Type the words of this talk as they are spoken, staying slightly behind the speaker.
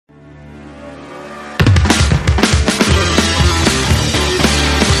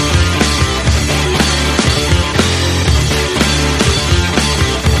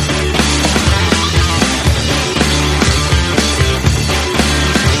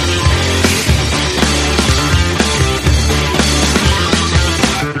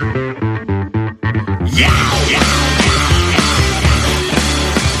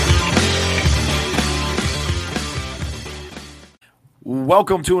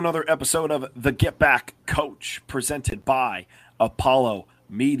Welcome to another episode of The Get Back Coach, presented by Apollo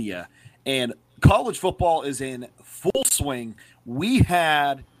Media. And college football is in full swing. We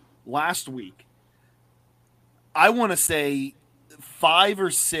had last week, I want to say, 5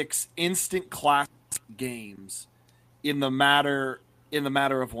 or 6 instant classic games in the matter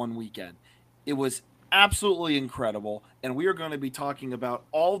of one weekend. It was absolutely incredible, and we are going to be talking about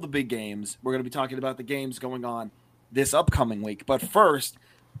all the big games. We're going to be talking about the games going on this upcoming week. But first,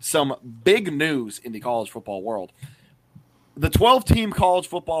 some big news in the college football world. The 12-team college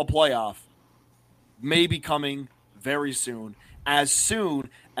football playoff may be coming very soon as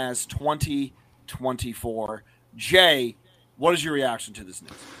 2024. Jay, what is your reaction to this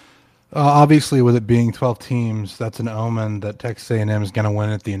news? Obviously, with it being 12 teams, that's an omen that Texas A&M is going to win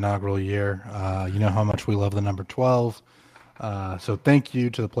it the inaugural year. You know how much we love the number 12. So thank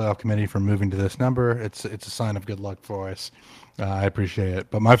you to the playoff committee for moving to this number. It's a sign of good luck for us. I appreciate it.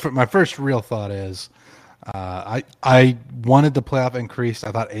 But my first real thought is I wanted the playoff increased.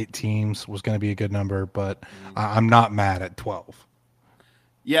 I thought 8 teams was going to be a good number, but I'm not mad at 12.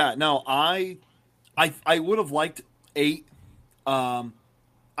 Yeah, no, I would have liked 8. I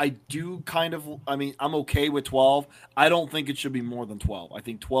do I'm okay with 12. I don't think it should be more than 12. I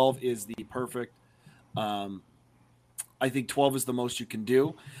think 12 is the perfect. I think 12 is the most you can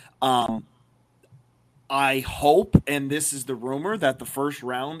do. I hope, and this is the rumor, that the first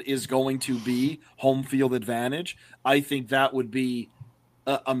round is going to be home field advantage. I think that would be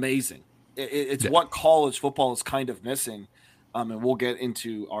amazing. It's what college football is kind of missing, and we'll get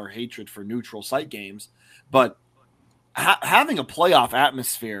into our hatred for neutral site games. But having a playoff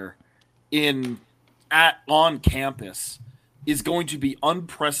atmosphere on campus is going to be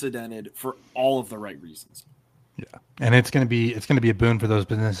unprecedented for all of the right reasons. Yeah, and it's going to be a boon for those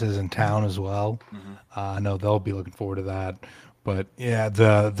businesses in town as well. Mm-hmm. I know they'll be looking forward to that. But yeah,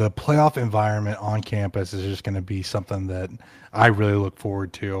 the playoff environment on campus is just going to be something that I really look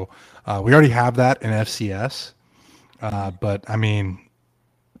forward to. We already have that in FCS, but I mean,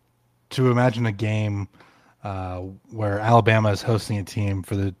 to imagine a game where Alabama is hosting a team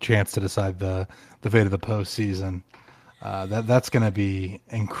for the chance to decide the fate of the postseason, that's going to be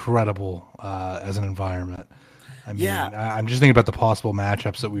incredible as an environment. I mean, I'm just thinking about the possible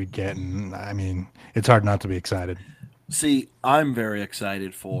matchups that we'd get, and I mean, it's hard not to be excited. See, I'm very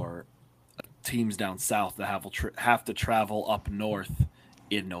excited for teams down south that have to travel up north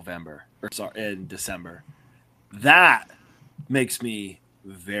in December. That makes me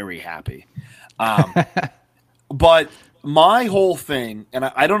very happy. But my whole thing, and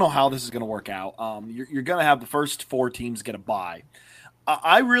I don't know how this is going to work out. You're going to have the first 4 teams get a bye.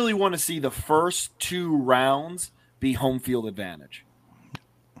 I really want to see the first 2 rounds be home field advantage.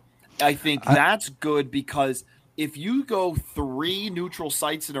 I think that's good because if you go 3 neutral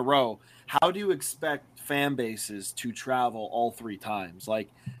sites in a row, how do you expect fan bases to travel all 3 times? Like,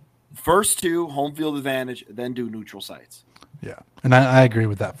 first 2 home field advantage, then do neutral sites. Yeah, and I agree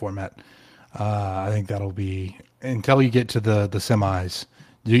with that format. I think that'll be until you get to the semis.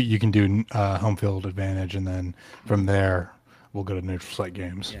 You can do home field advantage, and then from there we'll go to neutral site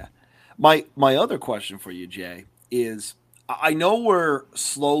games. Yeah. My other question for you, Jay, is I know we're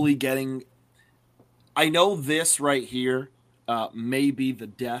slowly getting. I know this right here may be the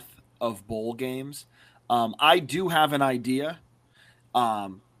death of bowl games. I do have an idea,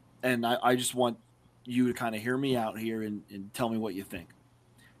 and I just want you to kind of hear me out here and tell me what you think.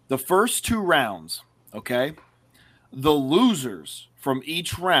 The first 2 rounds, okay, the losers from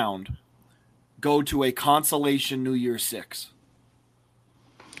each round go to a consolation New Year's Six.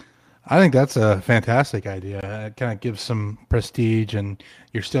 I think that's a fantastic idea. It kind of gives some prestige, and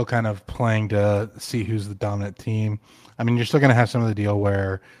you're still kind of playing to see who's the dominant team. I mean, you're still going to have some of the deal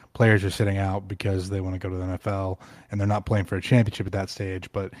where players are sitting out because they want to go to the NFL, and they're not playing for a championship at that stage,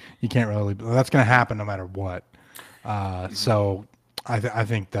 but you can't really – that's going to happen no matter what. So I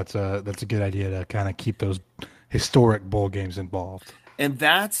think that's a good idea to kind of keep those historic bowl games involved. And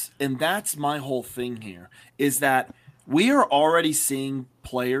that's my whole thing here is that we are already seeing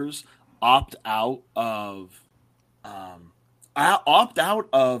players opt out of the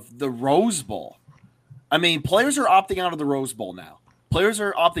Rose Bowl. I mean, players are opting out of the Rose Bowl now. Players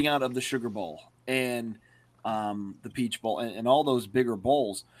are opting out of the Sugar Bowl and the Peach Bowl and all those bigger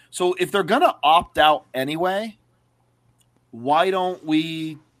bowls. So if they're gonna opt out anyway, why don't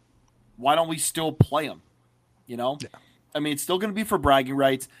we still play them? You know, yeah. I mean, it's still going to be for bragging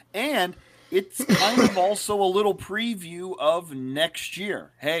rights, and it's kind of also a little preview of next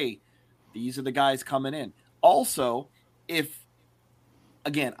year. Hey, these are the guys coming in. Also, if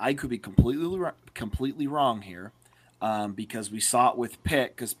again, I could be completely wrong here. because we saw it with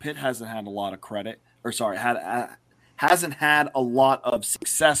Pitt, because Pitt hasn't had a lot of hasn't had a lot of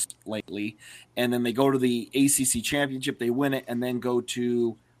success lately. And then they go to the ACC championship, they win it, and then go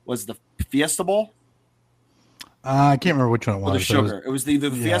to, was the Fiesta Bowl? I can't remember which one it was. Or the Sugar. It was either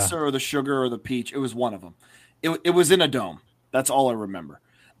the Fiesta or the Sugar or the Peach. It was one of them. It was in a dome. That's all I remember.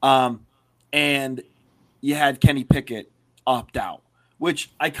 And you had Kenny Pickett opt out, which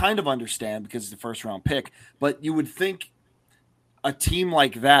I kind of understand because it's the first round pick. But you would think a team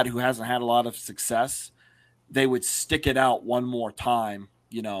like that who hasn't had a lot of success, they would stick it out one more time,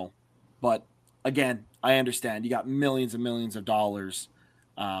 But again, I understand. You got millions and millions of dollars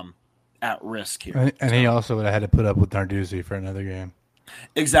at risk here. And he also would have had to put up with Narduzzi for another game.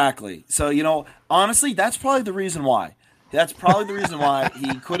 Exactly. So, honestly, that's probably the reason why. That's probably the reason why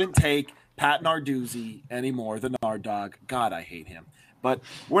he couldn't take Pat Narduzzi anymore, the Nard Dog. God, I hate him. But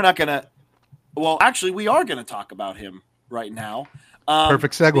we're not going to – well, actually, we are going to talk about him right now.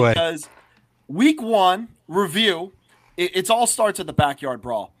 Perfect segue. Because week 1 review, it all starts at the Backyard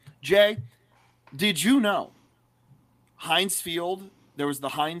Brawl. Jay, did you know Heinz Field – there was the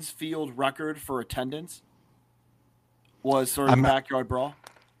Heinz Field record for attendance was sort of Backyard Brawl?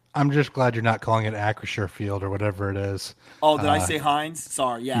 I'm just glad you're not calling it Acrisure Field or whatever it is. Oh, did I say Heinz?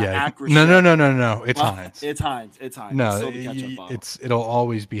 Sorry. Yeah. Acrisure. No. It's Heinz. It's Heinz. It's Heinz. No, it'll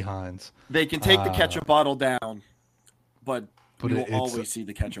always be Heinz. They can take the ketchup bottle down, but you will always see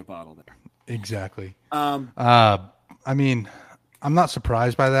the ketchup bottle there. Exactly. I mean, I'm not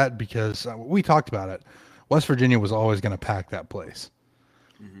surprised by that because we talked about it. West Virginia was always going to pack that place.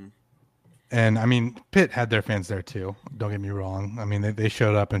 Mm-hmm. And, I mean, Pitt had their fans there, too. Don't get me wrong. I mean, they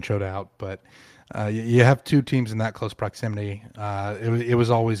showed up and showed out. But you have two teams in that close proximity. It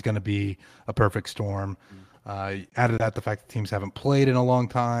was always going to be a perfect storm. Added that the fact that teams haven't played in a long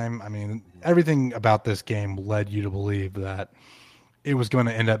time. I mean, everything about this game led you to believe that it was going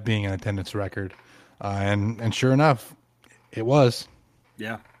to end up being an attendance record. And sure enough, it was.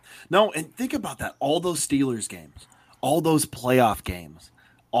 Yeah. No, and think about that. All those Steelers games, all those playoff games,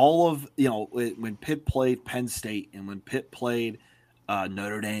 all of, when Pitt played Penn State and when Pitt played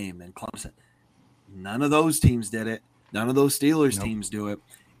Notre Dame and Clemson, none of those teams did it. None of those Steelers teams do it.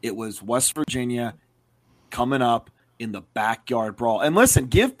 It was West Virginia coming up in the Backyard Brawl. And listen,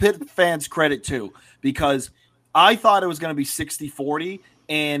 give Pitt fans credit too, because I thought it was going to be 60-40,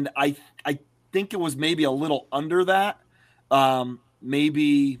 and I think it was maybe a little under that.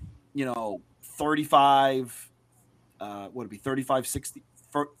 Maybe, 35, would it be 35-60,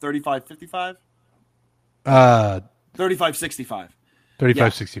 35-55? 35-65.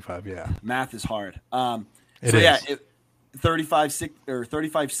 35-65, yeah. Math is hard. It is.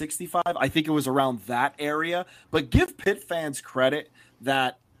 35-65. I think it was around that area. But give Pitt fans credit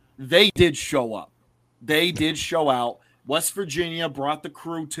that they did show up. They did show out. West Virginia brought the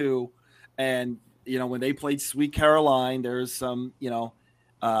crew too. And, when they played Sweet Caroline, there's some,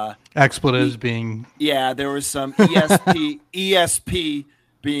 expletives being. Yeah, there was some ESP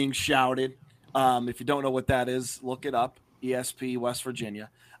being shouted. If you don't know what that is, look it up. ESP, West Virginia.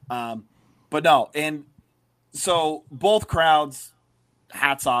 But no, and so both crowds,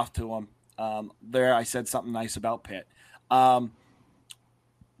 hats off to them. There, I said something nice about Pitt.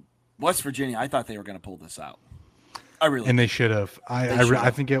 West Virginia, I thought they were going to pull this out. And they should have. I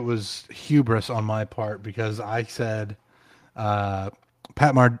think it was hubris on my part because I said Pat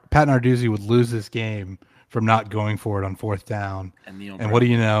Narduzzi would lose this game from not going for it on fourth down. And what do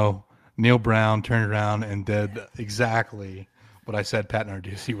you know? Neil Brown turned around and did exactly what I said Pat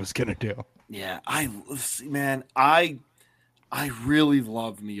Narduzzi was going to do. Yeah, I really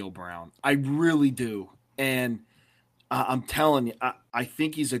love Neil Brown. I really do. And I'm telling you, I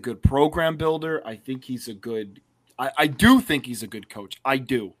think he's a good program builder. I think he's a good I do think he's a good coach. I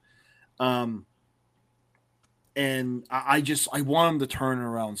do. And I want him to turn it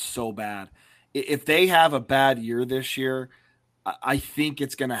around so bad. If they have a bad year this year, I think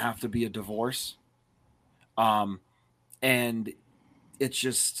it's going to have to be a divorce. And it's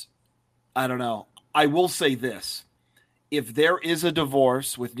just, I don't know. I will say this. If there is a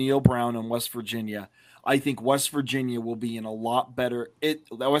divorce with Neil Brown and West Virginia, I think West Virginia will be in a lot better.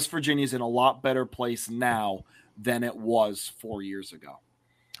 West Virginia is in a lot better place now than it was 4 years ago.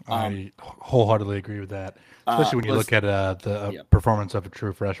 I wholeheartedly agree with that, especially when you look at the performance of a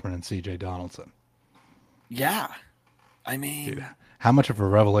true freshman in C.J. Donaldson. Yeah. I mean... Dude, how much of a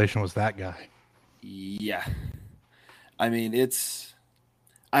revelation was that guy? Yeah. I mean, it's...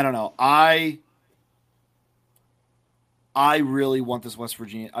 I don't know. I really want this West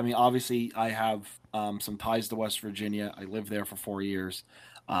Virginia... I mean, obviously, I have some ties to West Virginia. I lived there for 4 years.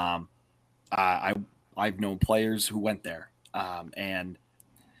 I I've known players who went there, and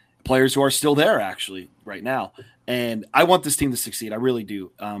players who are still there actually right now. And I want this team to succeed. I really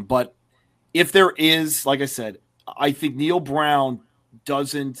do. But if there is, like I said, I think Neil Brown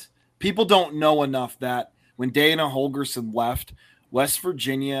people don't know enough that when Dana Holgorsen left, West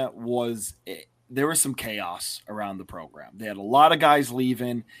Virginia there was some chaos around the program. They had a lot of guys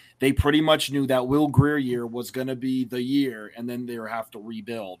leaving. They pretty much knew that Will Grier year was going to be the year, and then they would have to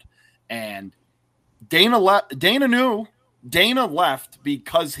rebuild. And Dana knew. Dana left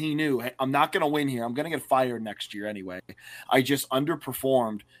because he knew, hey, I'm not going to win here. I'm going to get fired next year anyway. I just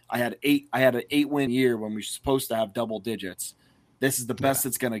underperformed. I had an 8-win year when we were supposed to have double digits. This is the best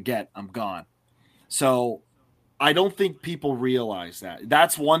it's going to get. I'm gone. So I don't think people realize that.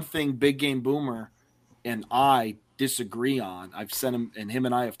 That's one thing Big Game Boomer and I disagree on. I've sent him, and him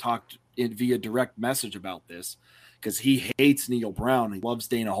and I have talked via direct message about this because he hates Neil Brown. He loves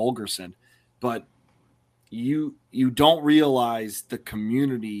Dana Holgorsen, but you don't realize the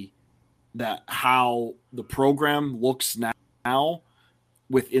community, that how the program looks now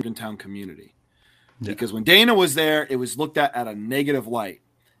within town community. Yeah. Because when Dana was there, it was looked at a negative light.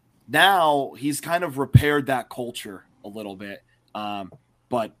 Now he's kind of repaired that culture a little bit.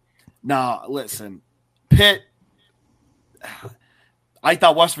 But nah, listen, Pitt, I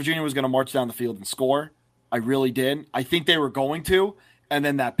thought West Virginia was going to march down the field and score. I really did. I think they were going to. And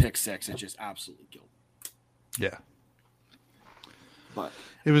then that pick six, it just absolutely killed. Yeah. But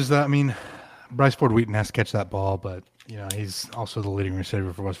it was, Bryce Ford Wheaton has to catch that ball, but, he's also the leading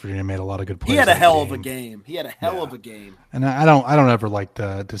receiver for West Virginia, made a lot of good plays. He had a hell of a game. Of a game. And I don't ever like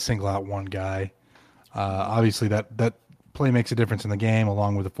to single out one guy. Obviously, that play makes a difference in the game,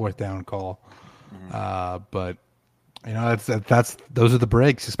 along with the fourth down call. Mm-hmm. But, those are the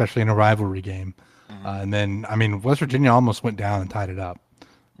breaks, especially in a rivalry game. Mm-hmm. And then, West Virginia almost went down and tied it up.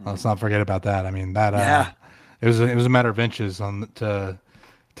 Mm-hmm. Let's not forget about that. It was a matter of inches to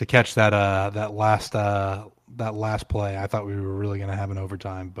catch that last play. I thought we were really going to have an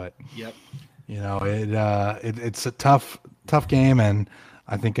overtime, but yep. It's a tough game, and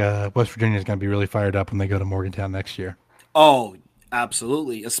I think West Virginia is going to be really fired up when they go to Morgantown next year. Oh,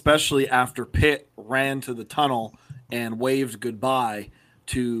 absolutely, especially after Pitt ran to the tunnel and waved goodbye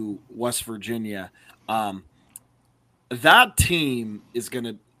to West Virginia. That team is going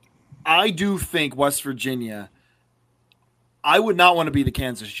to. I do think West Virginia, I would not want to be the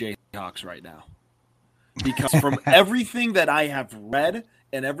Kansas Jayhawks right now, because from everything that I have read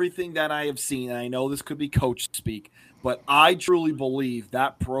and everything that I have seen, and I know this could be coach speak, but I truly believe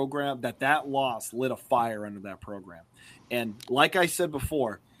that program, that loss lit a fire under that program. And like I said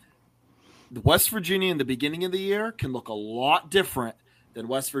before, the West Virginia in the beginning of the year can look a lot different than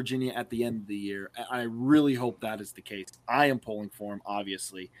West Virginia at the end of the year. I really hope that is the case. I am pulling for them,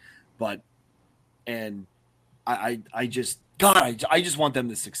 obviously. But, and I just want them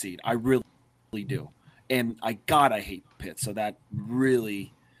to succeed. I really do. And I hate Pitt. So that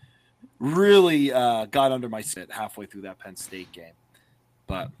really, really got under my skin halfway through that Penn State game.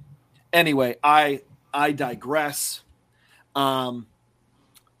 But anyway, I digress. Let's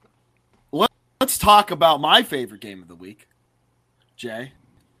talk about my favorite game of the week, Jay.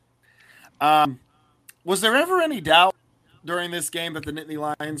 Was there ever any doubt during this game that the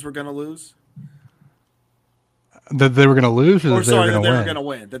Nittany Lions were going to lose? That they were going to lose, or that they were going to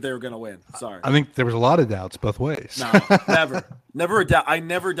win? That they were going to win. Sorry, I think there was a lot of doubts both ways. No, never a doubt. I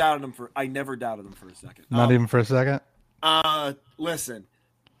never doubted them for a second. Not even for a second. Listen,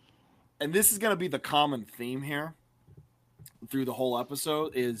 and this is going to be the common theme here through the whole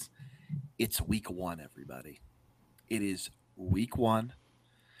episode is it's week one, everybody. It is week one.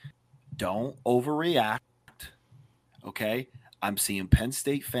 Don't overreact. Okay, I'm seeing Penn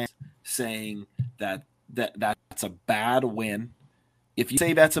State fans saying that's a bad win. If you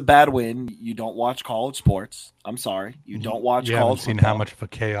say that's a bad win, you don't watch college sports. I'm sorry, you don't watch college. You haven't seen football. How much of a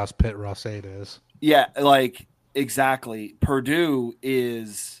chaos Pitt Ross-Ade is. Yeah, exactly. Purdue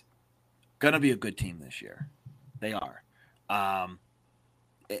is going to be a good team this year. They are.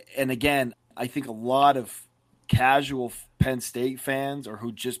 And again, I think a lot of casual Penn State fans or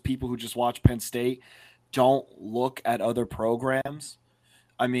people who just watch Penn State don't look at other programs.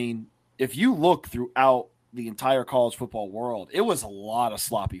 If you look throughout the entire college football world, it was a lot of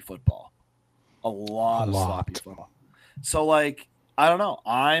sloppy football. A lot of sloppy football. So, I don't know.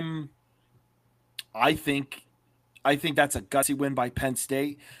 I think that's a gutsy win by Penn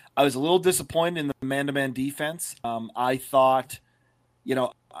State. I was a little disappointed in the man-to-man defense. I thought,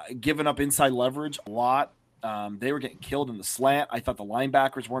 giving up inside leverage a lot. They were getting killed in the slant. I thought the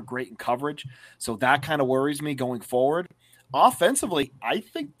linebackers weren't great in coverage. So that kind of worries me going forward. Offensively, I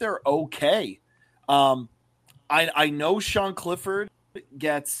think they're okay. I know Sean Clifford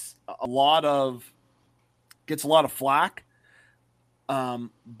gets a lot of flack.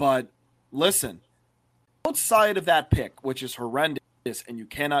 But listen, outside of that pick, which is horrendous, and you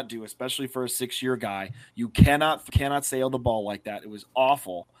cannot do, especially for a 6-year guy, you cannot sail the ball like that. It was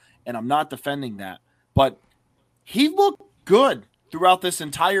awful, and I'm not defending that. But he looked good throughout this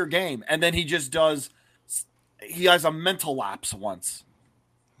entire game, and then he has a mental lapse once.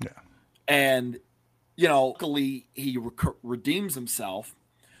 Yeah. And, luckily he redeems himself,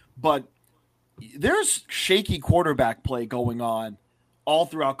 but there's shaky quarterback play going on all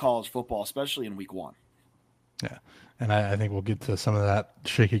throughout college football, especially in week 1. Yeah. And I think we'll get to some of that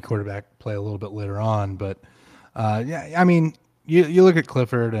shaky quarterback play a little bit later on. But, yeah, I mean, you look at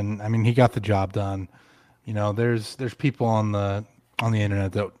Clifford, and, I mean, he got the job done. There's people on the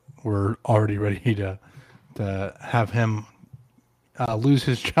internet that were already ready to have him lose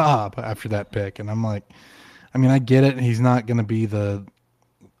his job after that pick. And I'm like, I mean, I get it. He's not going to be the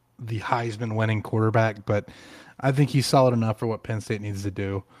Heisman winning quarterback, but I think he's solid enough for what Penn State needs to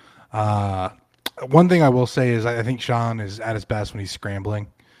do. One thing I will say is I think Sean is at his best when he's scrambling.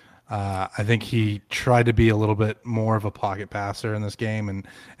 I think he tried to be a little bit more of a pocket passer in this game,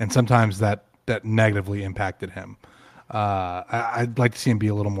 and sometimes that negatively impacted him. I'd like to see him be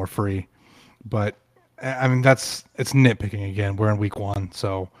a little more free, but I mean, it's nitpicking again. We're in week 1,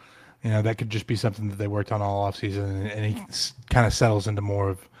 so that could just be something that they worked on all offseason, and he kind of settles into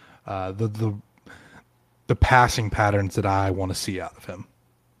more of the passing patterns that I want to see out of him.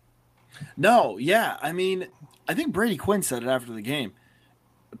 No, yeah. I mean, I think Brady Quinn said it after the game.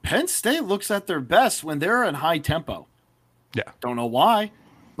 Penn State looks at their best when they're in high tempo. Yeah. Don't know why,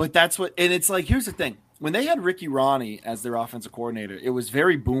 but that's what – and it's like, here's the thing. When they had Ricky Ronnie as their offensive coordinator, it was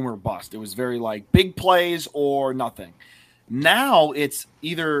very boom or bust. It was very like big plays or nothing. Now it's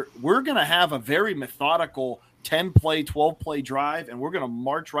either we're going to have a very methodical 10-play, 12-play drive, and we're going to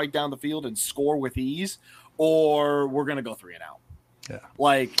march right down the field and score with ease, or we're going to go 3 and out. Yeah.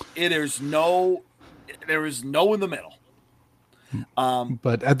 Like there is no in the middle.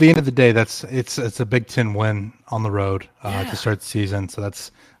 But at the end of the day, it's a Big Ten win on the road to start the season. So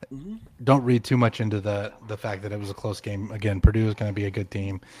that's don't read too much into the fact that it was a close game. Again, Purdue is going to be a good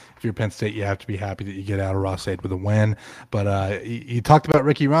team. If you're Penn State, you have to be happy that you get out of Ross State with a win. But you talked about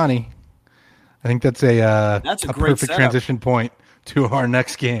Ricky Ronnie. I think that's a great perfect setup. Transition point to our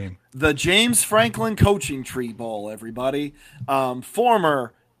next game. The James Franklin Coaching Tree Bowl, everybody.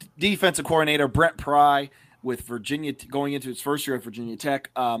 Former defensive coordinator Brent Pry with Virginia going into his first year at Virginia Tech.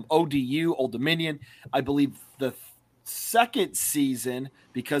 ODU, Old Dominion, I believe the second season,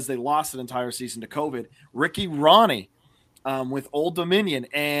 because they lost an entire season to COVID, Ricky Ronnie with Old Dominion.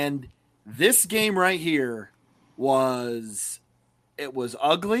 And this game right here was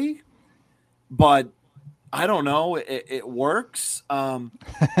ugly, but I don't know. It works.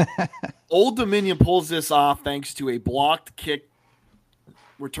 Old Dominion pulls this off thanks to a blocked kick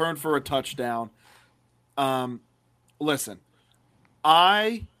return for a touchdown. Listen,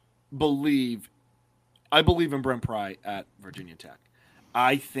 I believe in Brent Pry at Virginia Tech.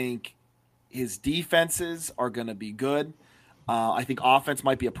 I think his defenses are going to be good. I think offense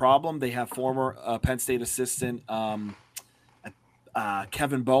might be a problem. They have former Penn State assistant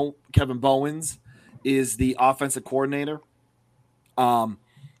Kevin Bowens is the offensive coordinator.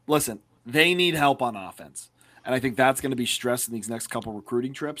 Listen, they need help on offense, and I think that's going to be stressed in these next couple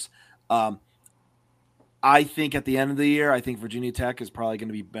recruiting trips. I think at the end of the year, I think Virginia Tech is probably going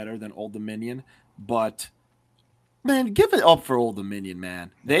to be better than Old Dominion, but man, give it up for Old Dominion,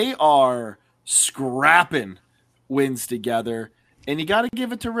 man. They are scrapping wins together, and you got to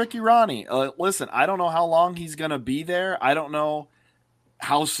give it to Ricky Ronnie. Listen, I don't know how long he's going to be there. I don't know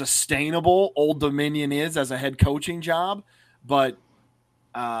how sustainable Old Dominion is as a head coaching job, but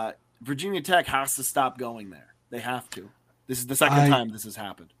Virginia Tech has to stop going there. They have to. This is the second time this has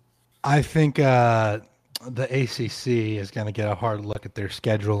happened. I think the ACC is going to get a hard look at their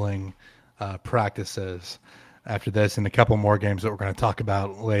scheduling practices after this, and a couple more games that we're going to talk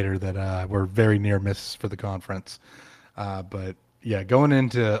about later that were very near misses for the conference. But yeah, going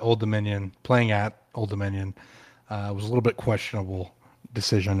into Old Dominion, playing at Old Dominion was a little bit questionable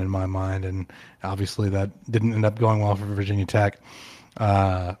decision in my mind, and obviously that didn't end up going well for Virginia Tech.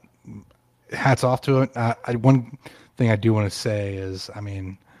 Hats off to it. One thing I do want to say is, I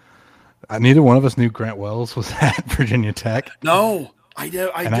mean, neither one of us knew Grant Wells was at Virginia Tech. No, I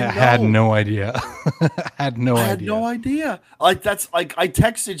had no idea. I had no idea. Like I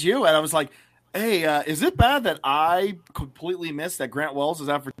texted you and I was like, "Hey, is it bad that I completely missed that Grant Wells is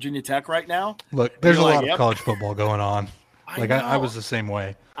at Virginia Tech right now?" Look, there's a lot of college football going on. I was the same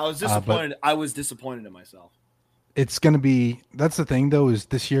way. I was disappointed. I was disappointed in myself. It's going to be, that's the thing though, is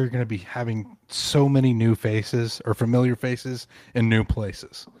this year going to be having so many new faces or familiar faces in new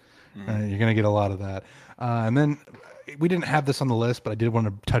places. You're going to get a lot of that. And then we didn't have this on the list, but I did want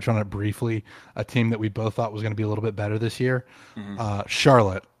to touch on it briefly. A team that we both thought was going to be a little bit better this year.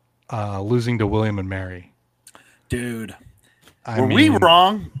 Charlotte, losing to William and Mary. Dude, were we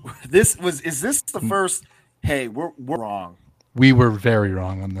wrong? Is this the first? Hey, we're wrong. We were very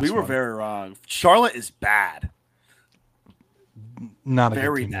wrong on this. We were very wrong. Charlotte is bad. Not a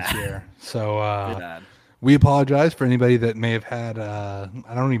very good team bad. This year. So we apologize for anybody that may have had. I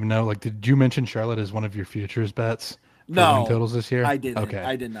don't even know. Like, did you mention Charlotte as one of your futures bets? No, win totals this year. I didn't. Okay,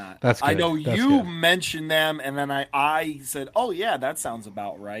 I did not. That's good. I know That's you good. mentioned them, and then I said, "Oh yeah, that sounds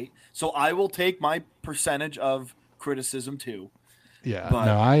about right." So I will take my percentage of criticism too. Yeah, but,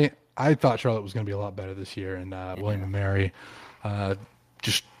 no, I thought Charlotte was going to be a lot better this year, and William and Mary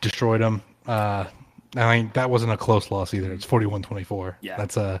just destroyed them. I mean, that wasn't a close loss either. It's 41-24. Yeah,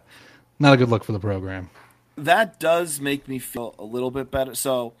 that's not a good look for the program. That does make me feel a little bit better.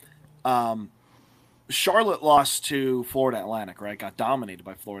 So, Charlotte lost to Florida Atlantic, right? Got dominated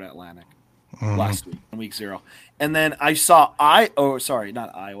by Florida Atlantic last week, in week 0. And then I saw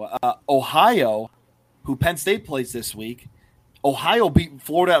Ohio, who Penn State plays this week. Ohio beat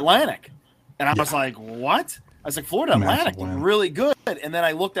Florida Atlantic. And I was like, what? I was like, Florida Atlantic really good. And then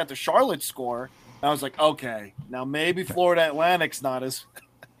I looked at the Charlotte score, and I was like, okay, now maybe Florida Atlantic's not as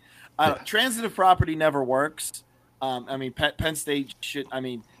transitive property never works. I mean, Penn State should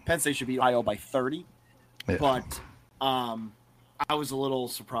beat Ohio by 30. Yeah. But I was a little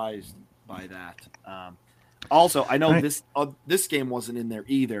surprised by that. Also, I know this game wasn't in there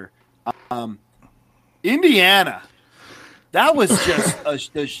either. Indiana, that was just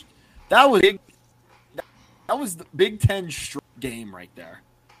that was the Big Ten game right there.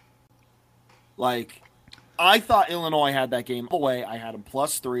 Like, I thought Illinois had that game away. I had them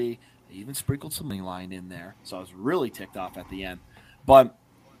 +3. They even sprinkled some money line in there, so I was really ticked off at the end. But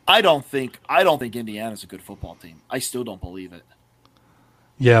I don't think Indiana's a good football team. I still don't believe it.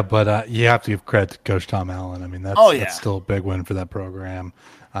 Yeah, but you have to give credit to Coach Tom Allen. I mean, that's still a big win for that program.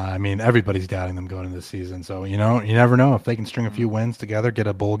 I mean, everybody's doubting them going into the season. So, you never know. If they can string a few wins together, get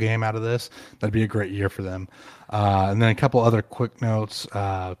a bowl game out of this, that'd be a great year for them. And then a couple other quick notes.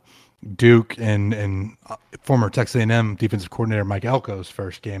 Duke and former Texas A&M defensive coordinator Mike Elko's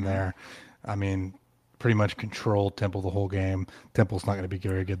first game there. I mean, pretty much controlled Temple the whole game. Temple's not going to be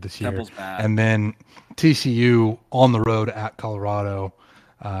very good this year. Temple's bad. And then TCU on the road at Colorado,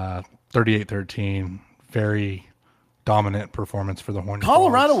 38-13. Very dominant performance for the Horned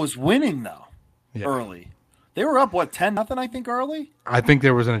Colorado Frogs. was winning, though, early. They were up, 10-0, I think, early? I think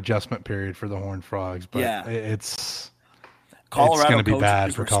there was an adjustment period for the Horned Frogs, but it's Colorado going to be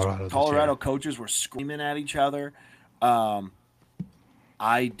bad for Colorado. Colorado coaches were screaming at each other.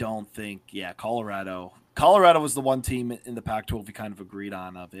 I don't think, Colorado was the one team in the Pac-12 we kind of agreed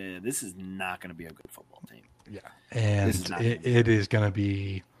on this is not going to be a good football team. Yeah, and it is going to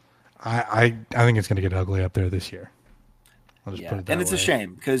be. I think it's going to get ugly up there this year. I'll just put it that and it's way. a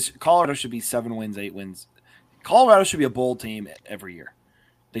shame because Colorado should be 7 wins, 8 wins. Colorado should be a bowl team every year.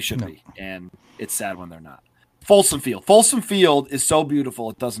 They should be, and it's sad when they're not. Folsom Field is so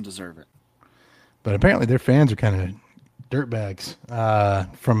beautiful; it doesn't deserve it. But apparently, their fans are kind of dirtbags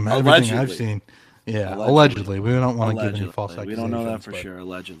from everything I've seen. Yeah, allegedly. We don't want to give any false accusations. We don't know that for sure.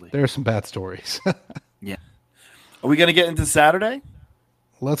 Allegedly, there are some bad stories. Yeah. Are we going to get into Saturday?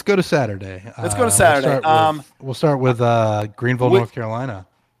 Let's go to Saturday. We'll start with Greenville, North Carolina.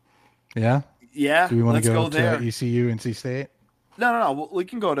 Yeah. Yeah. Do we want to go there? To ECU, NC State? No. We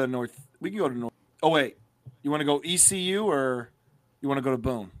can go to North. We can go to North. Oh wait, you want to go ECU or you want to go to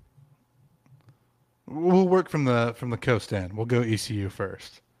Boone? We'll work from the coast end. We'll go ECU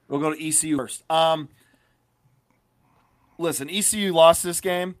first. We'll go to ECU first. Listen, ECU lost this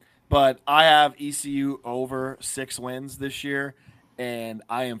game, but I have ECU over 6 wins this year, and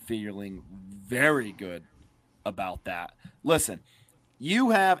I am feeling very good about that. Listen,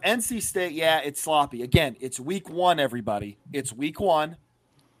 you have NC State. Yeah, it's sloppy. Again, it's week 1, everybody. It's week 1.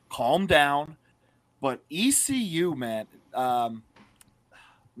 Calm down. But ECU, man, I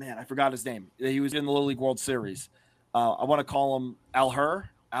forgot his name. He was in the Little League World Series. I want to call him Aller.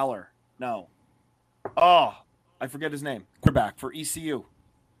 No. Oh, I forget his name. Quarterback for ECU.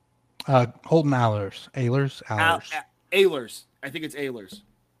 Holden Ahlers. Ahlers. I think it's Ahlers.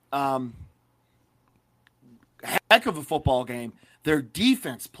 Heck of a football game. Their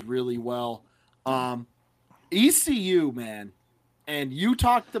defense played really well. ECU, man, and you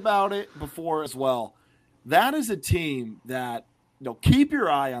talked about it before as well. that is a team that, keep your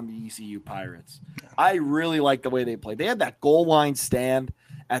eye on the ECU Pirates. I really like the way they play. They had that goal line stand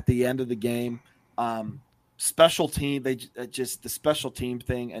at the end of the game. Special team, the special team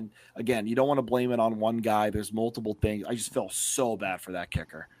thing. And again, you don't want to blame it on one guy. There's multiple things. I just feel so bad for that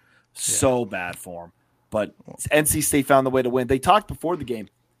kicker. So bad for him. But NC State found the way to win. They talked before the game.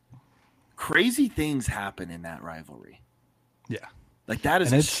 Crazy things happen in that rivalry. Yeah. Like, that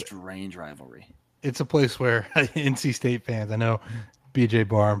is a strange rivalry. It's a place where NC State fans, I know BJ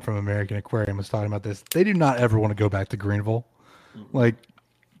Barham from American Aquarium was talking about this. They do not ever want to go back to Greenville. Mm-hmm. Like,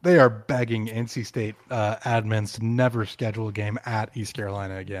 they are begging NC State admins to never schedule a game at East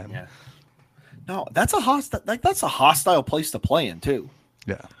Carolina again. Yeah. No, that's a hostile place to play in too.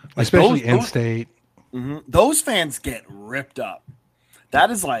 Yeah, like especially in-state. Mm-hmm. Those fans get ripped up.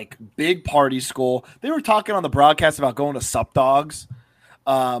 That is like big party school. They were talking on the broadcast about going to Sup Dogs,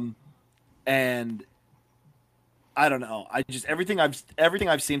 and I don't know. I just everything I've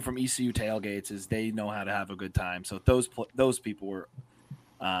seen from ECU tailgates is they know how to have a good time. So those people were.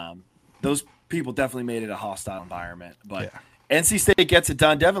 Those people definitely made it a hostile environment, but NC State gets it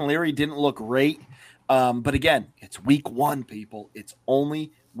done. Devin Leary didn't look great. But again, it's week 1, people. It's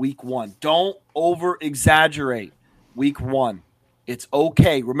only week 1. Don't over exaggerate week 1. It's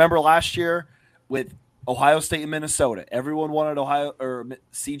okay. Remember last year with Ohio State and Minnesota, everyone wanted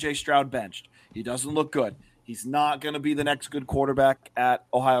CJ Stroud benched. He doesn't look good. He's not going to be the next good quarterback at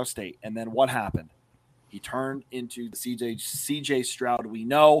Ohio State. And then what happened? He turned into the CJ Stroud we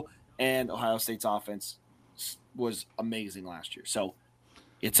know, and Ohio State's offense was amazing last year. So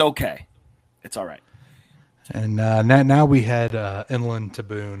it's okay. It's all right. And now we head inland to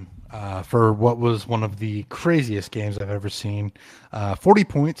Boone for what was one of the craziest games I've ever seen. 40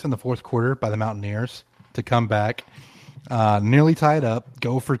 points in the fourth quarter by the Mountaineers to come back, nearly tied up,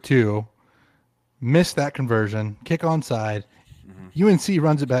 go for 2, miss that conversion, kick onside. Mm-hmm. UNC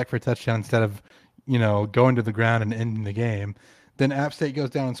runs it back for a touchdown instead of going to the ground and ending the game. Then App State goes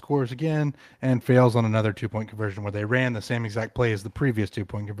down and scores again and fails on another 2-point conversion where they ran the same exact play as the previous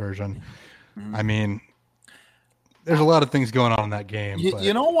 2-point conversion. Mm-hmm. I mean, there's a lot of things going on in that game.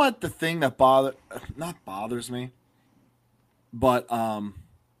 You know what? The thing that not bothers me, but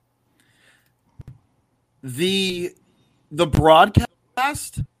the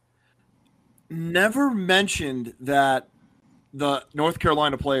broadcast never mentioned that the North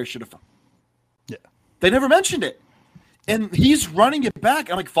Carolina player should have. Yeah. They never mentioned it. And he's running it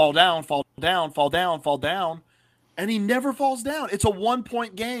back. I'm like, fall down, fall down, fall down, fall down. And he never falls down. It's a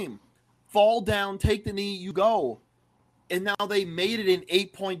 1-point game. Fall down, take the knee, you go. And now they made it an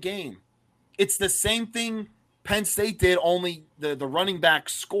 8-point game. It's the same thing Penn State did, only the running back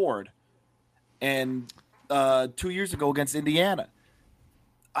scored. And 2 years ago against Indiana.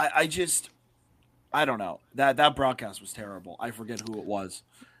 I don't know. That broadcast was terrible. I forget who it was.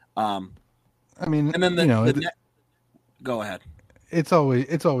 I mean, and then go ahead. It's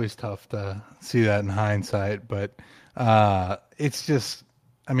always tough to see that in hindsight, but it's just,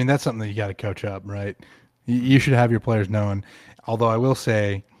 I mean, that's something that you got to coach up, right? You should have your players knowing. Although I will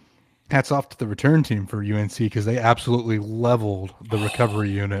say, hats off to the return team for UNC because they absolutely leveled the recovery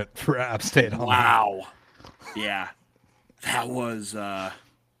unit for App State. Wow. Yeah, that was that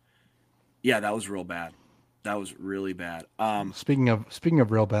was real bad. That was really bad. Speaking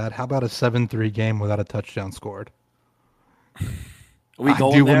of real bad, how about a 7-3 game without a touchdown scored? I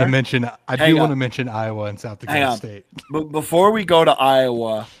do want to mention Iowa and South Dakota State. But before we go to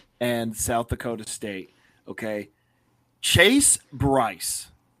Iowa and South Dakota State, okay, Chase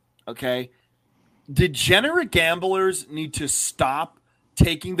Bryce, okay, degenerate gamblers need to stop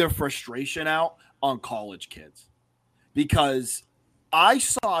taking their frustration out on college kids because I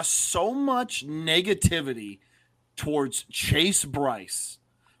saw so much negativity towards Chase Bryce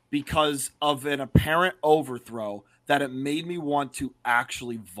because of an apparent overthrow that it made me want to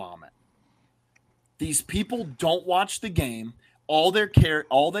actually vomit. These people don't watch the game. All they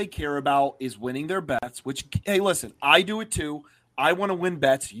care about is winning their bets, which, hey, listen, I do it too. I want to win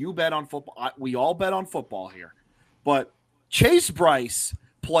bets. You bet on football. We all bet on football here. But Chase Bryce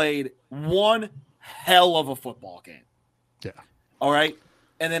played one hell of a football game. Yeah. All right.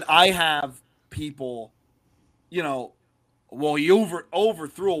 And then I have people, well, he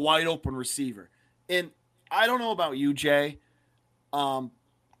overthrew a wide open receiver. And I don't know about you, Jay.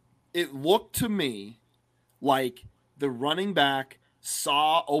 It looked to me like the running back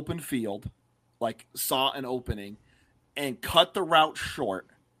saw open field, like saw an opening and cut the route short.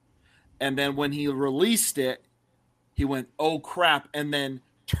 And then when he released it, he went, oh crap. And then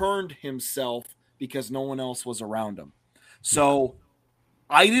turned himself because no one else was around him. So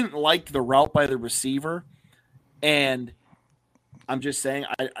I didn't like the route by the receiver, and I'm just saying,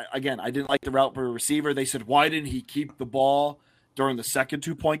 I didn't like the route by the receiver. They said, why didn't he keep the ball during the second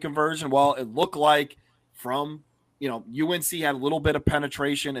 2-point conversion? Well, it looked like from, UNC had a little bit of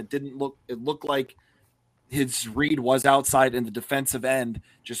penetration. It looked like his read was outside, and the defensive end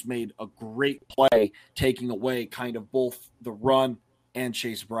just made a great play, taking away kind of both the run and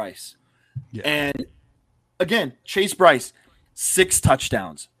Chase Bryce. Yeah. And again, Chase Bryce, 6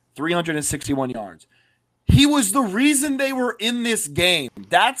 touchdowns, 361 yards. He was the reason they were in this game.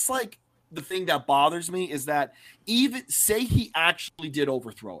 That's like the thing that bothers me, is that even say he actually did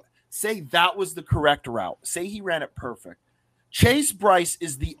overthrow it. Say that was the correct route. Say he ran it perfect. Chase Bryce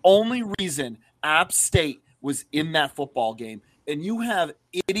is the only reason App State was in that football game. And you have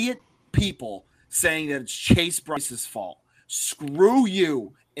idiot people saying that it's Chase Bryce's fault. Screw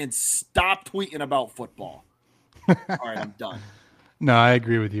you and stop tweeting about football. All right, I'm done. No, I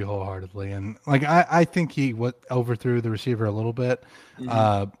agree with you wholeheartedly. And I think he overthrew the receiver a little bit.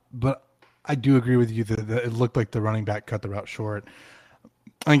 But I do agree with you that it looked like the running back cut the route short.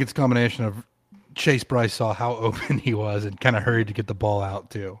 I think it's a combination of Chase Bryce saw how open he was and kind of hurried to get the ball out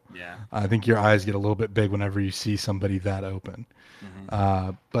too. Yeah. I think your eyes get a little bit big whenever you see somebody that open.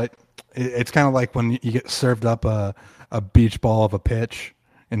 But it's kind of like when you get served up a beach ball of a pitch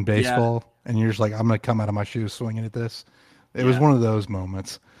in baseball, and you're just like, I'm going to come out of my shoes swinging at this. It was one of those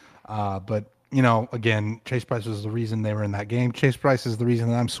moments. But, again, Chase Bryce was the reason they were in that game. Chase Bryce is the reason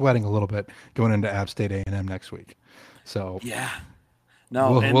that I'm sweating a little bit going into App State A&M next week. So yeah.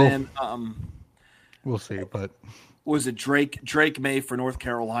 No, we'll see. But was it Drake May for North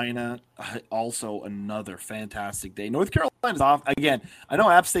Carolina? Also another fantastic day. North Carolina's off again. I know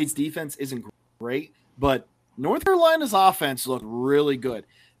App State's defense isn't great, but North Carolina's offense looked really good.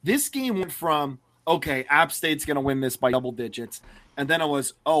 This game went from, okay, App State's going to win this by double digits. And then it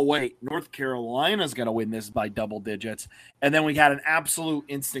was, oh, wait, North Carolina's going to win this by double digits. And then we had an absolute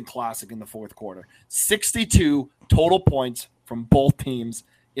instant classic in the fourth quarter. 62 total points from both teams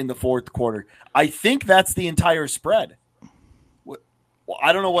in the fourth quarter. I think that's the entire spread. Well,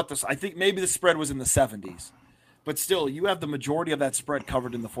 I don't know I think maybe the spread was in the 70s. But still, you have the majority of that spread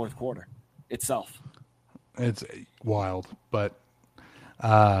covered in the fourth quarter itself. It's wild, but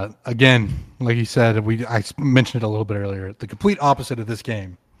again, like you said, I mentioned it a little bit earlier. The complete opposite of this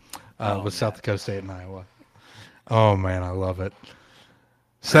game was South Dakota State and Iowa. Oh man, I love it.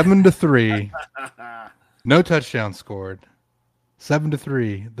 7-3, no touchdowns scored.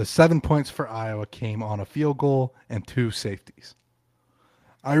 7-3. The 7 points for Iowa came on a field goal and 2 safeties.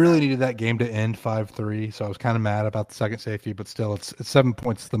 I really needed that game to end 5-3, so I was kind of mad about the second safety, but still, it's 7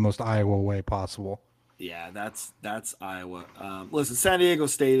 points the most Iowa way possible. Yeah, that's Iowa. Listen, San Diego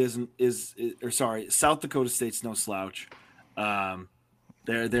State South Dakota State's no slouch. They're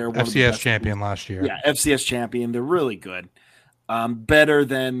one FCS champion last year. Yeah, FCS champion. They're really good. Better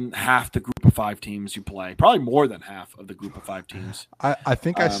than half the group of 5 teams you play. Probably more than half of the group of 5 teams. I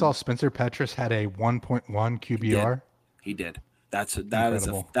think I saw Spencer Petras had a 1.1 QBR. He did.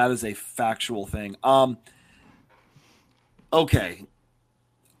 That is a factual thing. Okay.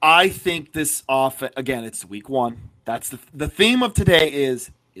 I think this offense, again, it's week 1. That's the theme of today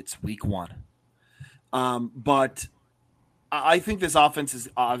is it's week 1. But I think this offense is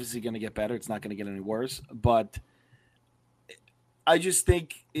obviously going to get better. It's not going to get any worse, but I just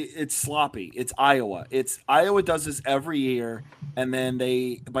think it's sloppy. It's Iowa. Iowa does this every year, and then at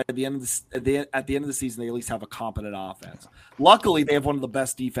the end of the season, they at least have a competent offense. Luckily, they have one of the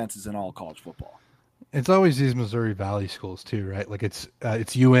best defenses in all college football. It's always these Missouri Valley schools too, right? Like it's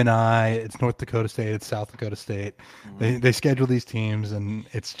UNI, it's North Dakota State, it's South Dakota State. Mm-hmm. They schedule these teams, and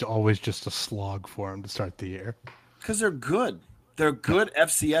it's always just a slog for them to start the year. Because they're good. They're good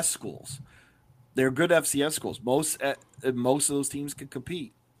FCS schools. They're good FCS schools. Most of those teams can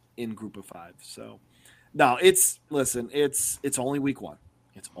compete in Group of 5. So, no, it's only week 1.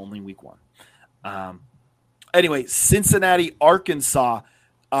 It's only week 1. Anyway, Cincinnati, Arkansas.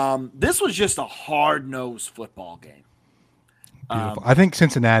 This was just a hard-nosed football game. Beautiful. I think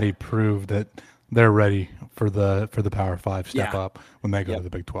Cincinnati proved that they're ready for the Power 5 step up when they go to the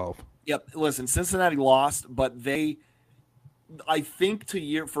Big 12. Yep. Listen, Cincinnati lost, but I think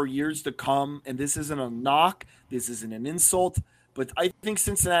for years to come, and this isn't a knock, this isn't an insult, but I think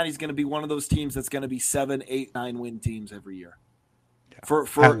Cincinnati's going to be one of those teams that's going to be 7, 8, 9 win teams every year. Yeah,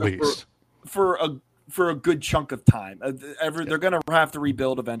 at least. For a good chunk of time. They're going to have to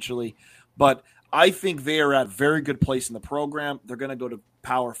rebuild eventually, but I think they are at a very good place in the program. They're going to go to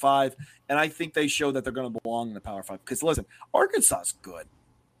Power 5, and I think they show that they're going to belong in the Power 5. Because, listen, Arkansas is good.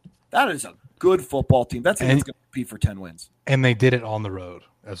 That is a good football team. That's going to compete for 10 wins. And they did it on the road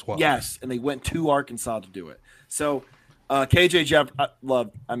as well. Yes, and they went to Arkansas to do it. So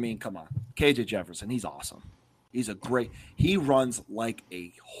KJ come on. KJ Jefferson, he's awesome. He runs like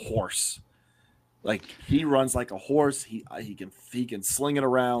a horse. Like he runs like a horse. He can sling it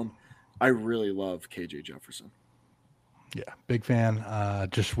around. I really love KJ Jefferson. Yeah, big fan.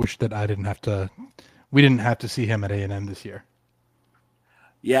 Just wish that we didn't have to see him at A&M this year.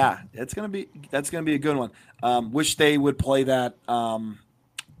 Yeah, that's gonna be a good one. Wish they would play that on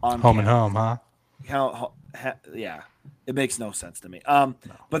home and home, huh? Yeah, it makes no sense to me.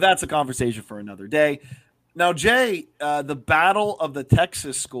 But that's a conversation for another day. Now, Jay, the battle of the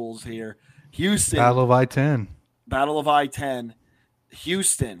Texas schools here, Houston. Battle of I-10. Battle of I-10.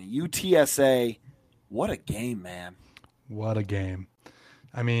 Houston, UTSA. What a game, man. What a game.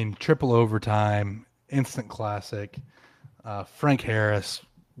 I mean, triple overtime, instant classic. Frank Harris,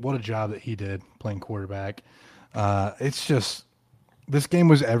 what a job that he did playing quarterback. It's just, this game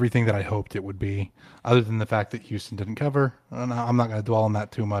was everything that I hoped it would be, other than the fact that Houston didn't cover. I'm not going to dwell on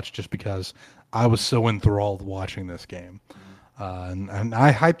that too much just because I was so enthralled watching this game. And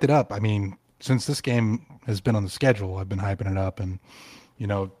I hyped it up. I mean, since this game has been on the schedule, I've been hyping it up. And,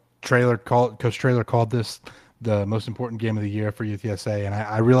 Coach Traylor called this the most important game of the year for UTSA. And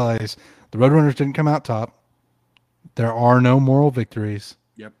I realized the Roadrunners didn't come out top. There are no moral victories.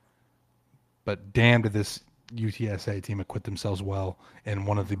 Yep. But damn, did this UTSA team acquit themselves well in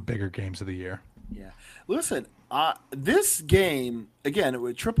one of the bigger games of the year. Yeah. Listen, this game, again, it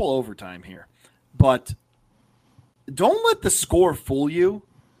was triple overtime here. But don't let the score fool you.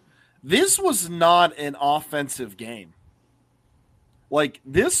 This was not an offensive game. Like,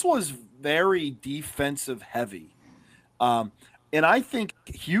 this was very defensive heavy. And I think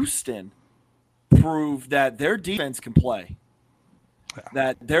Houston proved that their defense can play,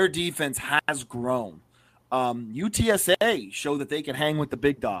 that their defense has grown. UTSA showed that they can hang with the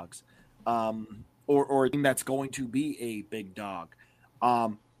big dogs, or a team that's going to be a big dog.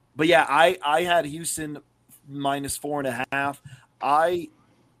 But yeah, I had Houston minus 4.5. I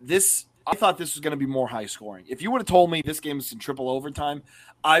thought this was going to be more high scoring. If you would have told me this game is in triple overtime,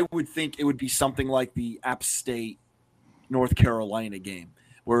 I would think it would be something like the App State North Carolina game,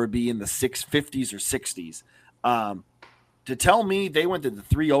 where it would be in the 650s or 60s. To tell me they went to the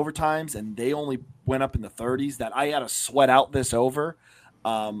 3 overtimes and they only went up in the 30s, that I had to sweat out this over,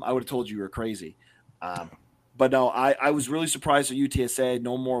 I would have told you were crazy. But no, I was really surprised at UTSA.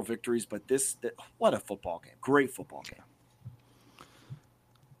 No moral victories, but what a football game. Great football game.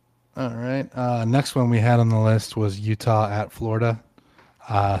 All right. Next one we had on the list was Utah at Florida.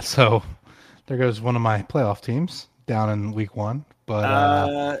 So there goes one of my playoff teams down in week 1.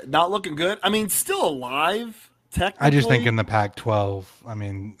 But not looking good. I mean, still alive, technically. I just think in the Pac-12, I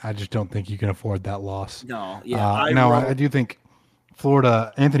mean, I just don't think you can afford that loss. No, yeah. I do think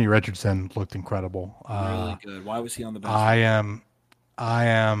Florida, Anthony Richardson looked incredible. Really good. Why was he on the bench? I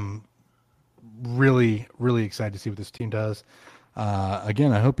am really, really excited to see what this team does.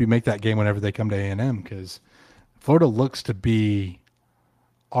 Again, I hope you make that game whenever they come to A&M, because Florida looks to be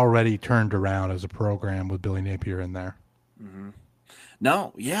already turned around as a program with Billy Napier in there. Mm-hmm.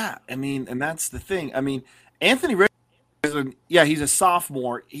 No, yeah. I mean, and that's the thing. I mean, Anthony Richardson, he's a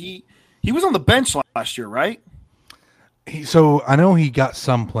sophomore. He was on the bench last year, right? So I know he got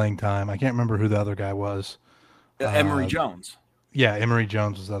some playing time. I can't remember who the other guy was. Emory Jones. Yeah, Emory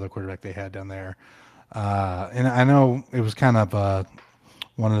Jones was the other quarterback they had down there. And I know it was kind of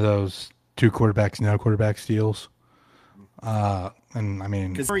one of those 2 quarterbacks, no quarterback steals. And I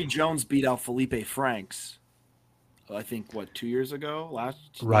mean, because Emory Jones beat out Felipe Franks, I think, 2 years ago? Last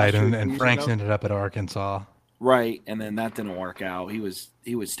year, and Franks ended up at Arkansas. Right, and then that didn't work out. He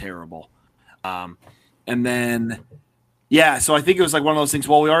was terrible. And then, so I think it was like one of those things,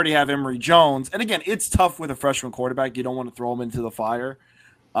 well, we already have Emory Jones. And again, it's tough with a freshman quarterback. You don't want to throw him into the fire.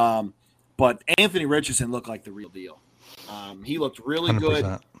 But Anthony Richardson looked like the real deal. He looked really 100%.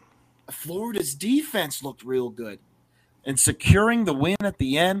 Good. Florida's defense looked real good. And securing the win at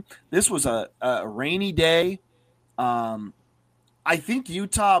the end, this was a rainy day. I think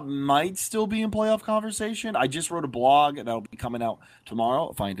Utah might still be in playoff conversation. I just wrote a blog that'll be coming out tomorrow.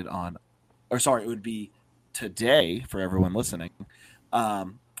 I'll find it it would be today for everyone listening.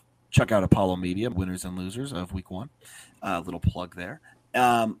 Check out Apollo Media, winners and losers of week 1. Little plug there.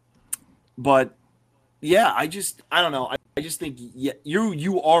 But yeah, I don't know. I just think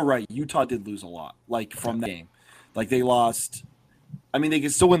you are right. Utah did lose a lot, like from that game. Like they lost. I mean, they can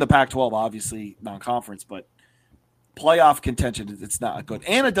still win the Pac-12, obviously non-conference, but playoff contention, it's not good.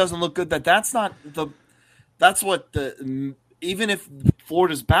 And it doesn't look good that's what even if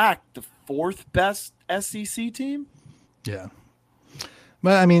Florida's back, the fourth best SEC team. Yeah.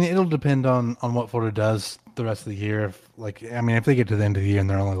 But I mean, it'll depend on what Florida does the rest of the year. If they get to the end of the year and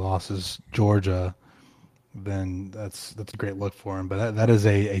their only loss is Georgia, then that's a great look for them. But that is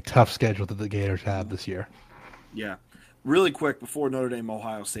a tough schedule that the Gators have this year. Yeah. Really quick before Notre Dame,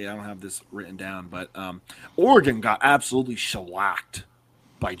 Ohio State, I don't have this written down, but Oregon got absolutely shellacked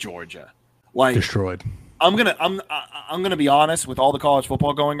by Georgia, like destroyed. I'm gonna be honest with all the college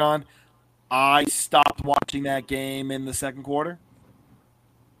football going on. I stopped watching that game in the second quarter.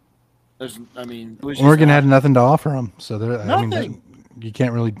 Oregon had nothing to offer them, so nothing. You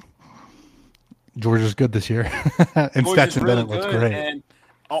can't really. Georgia's good this year, and Stetson Bennett looks great. And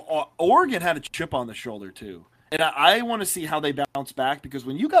Oregon had a chip on the shoulder too, and I want to see how they bounce back, because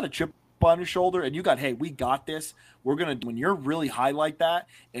when you got a chip on your shoulder and you got, hey, we got this. We're gonna. When you're really high like that,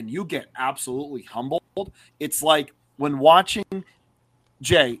 and you get absolutely humbled, it's like when watching.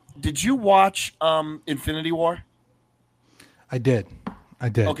 Jay, did you watch Infinity War? I did.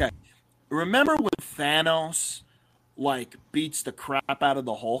 Okay. Remember when Thanos beats the crap out of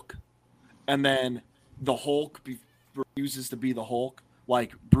the Hulk, and then the Hulk refuses to be the Hulk?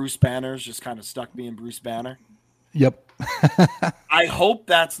 Like Bruce Banner's just kind of stuck being Bruce Banner. Yep. I hope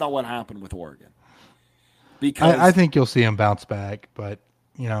that's not what happened with Oregon. Because I think you'll see him bounce back, but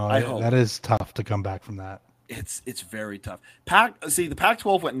that is tough to come back from that. It's very tough. The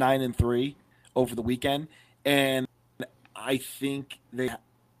Pac-12 went 9-3 over the weekend, and I think they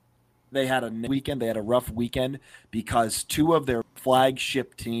had a weekend. They had a rough weekend because two of their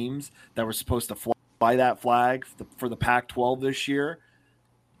flagship teams that were supposed to fly that flag for the Pac-12 this year,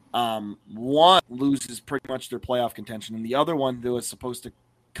 one loses pretty much their playoff contention, and the other one that was supposed to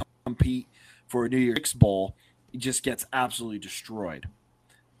compete for a New Year's Six Bowl just gets absolutely destroyed.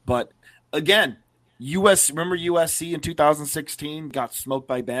 But again, remember USC in 2016 got smoked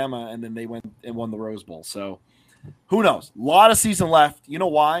by Bama, and then they went and won the Rose Bowl. So who knows? A lot of season left. You know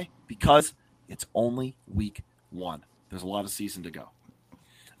why? Because it's only week 1. There's a lot of season to go.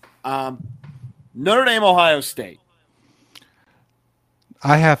 Notre Dame, Ohio State.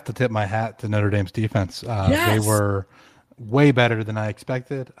 I have to tip my hat to Notre Dame's defense. Yes. They were way better than I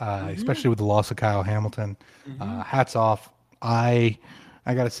expected, especially with the loss of Kyle Hamilton. Hats off. I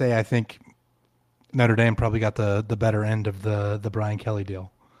got to say, I think Notre Dame probably got the better end of the Brian Kelly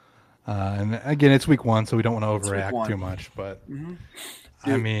deal. And again, it's week 1, so we don't want to overreact too much. But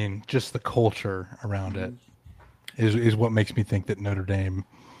I mean, just the culture around it is what makes me think that Notre Dame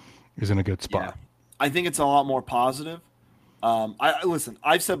is in a good spot. Yeah. I think it's a lot more positive. Listen,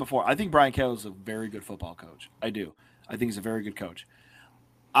 I've said before, I think Brian Kelly is a very good football coach. I do. I think he's a very good coach.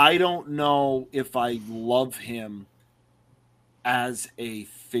 I don't know if I love him as a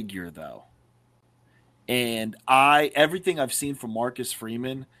figure, though. And everything I've seen from Marcus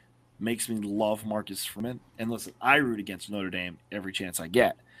Freeman makes me love Marcus Freeman. And listen, I root against Notre Dame every chance I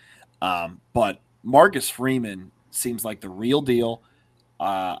get. But Marcus Freeman seems like the real deal.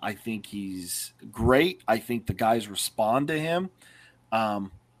 I think he's great. I think the guys respond to him.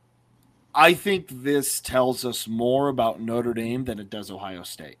 I think this tells us more about Notre Dame than it does Ohio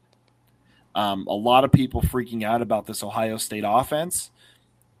State. A lot of people freaking out about this Ohio State offense.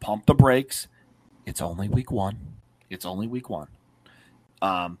 Pump the brakes. It's only week 1.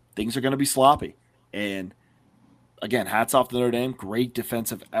 Things are going to be sloppy. And again, hats off to Notre Dame. Great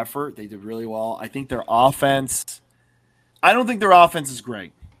defensive effort. They did really well. I think their offense – I don't think their offense is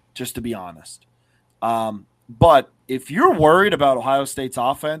great, just to be honest. But if you're worried about Ohio State's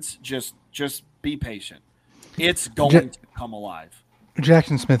offense, just be patient. It's going to come alive.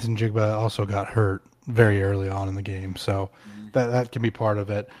 Jackson Smith and Jigba also got hurt very early on in the game, so that can be part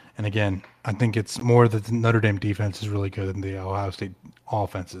of it. And again, I think it's more that the Notre Dame defense is really good and the Ohio State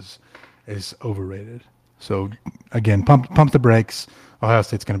offense is overrated. So again, pump the brakes. Ohio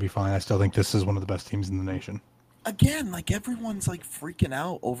State's going to be fine. I still think this is one of the best teams in the nation. Again, everyone's freaking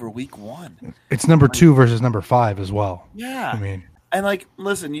out over week 1. It's number 2 versus number 5 as well. Yeah. I mean, and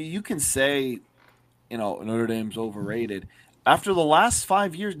listen, you can say, Notre Dame's overrated. After the last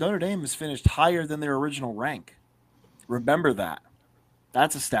 5 years, Notre Dame has finished higher than their original rank. Remember that.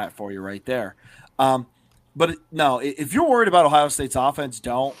 That's a stat for you right there. But no, if you're worried about Ohio State's offense,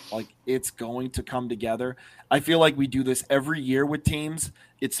 don't. It's going to come together. I feel like we do this every year with teams.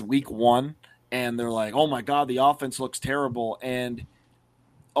 It's week 1. And they're like, oh, my God, the offense looks terrible. And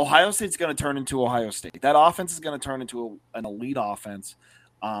Ohio State's going to turn into Ohio State. That offense is going to turn into an elite offense.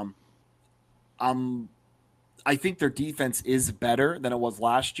 I think their defense is better than it was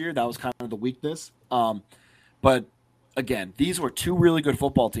last year. That was kind of the weakness. But again, these were two really good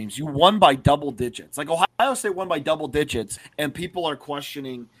football teams. You won by double digits. Like Ohio State won by double digits, and people are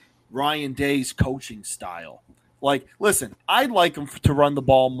questioning Ryan Day's coaching style. Like, listen, I'd like him to run the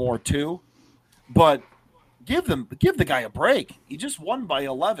ball more too, but give the guy a break. He just won by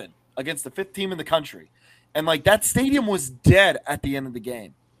 11 against the 5th team in the country. And like that stadium was dead at the end of the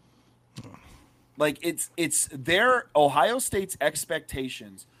game. Like it's their Ohio State's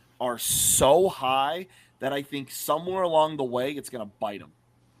expectations are so high that I think somewhere along the way it's going to bite them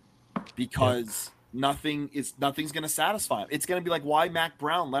because nothing's going to satisfy him. It's going to be like why Mac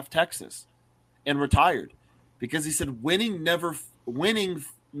Brown left Texas and retired because he said winning never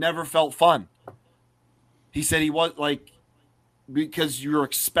felt fun. He said he was like because you're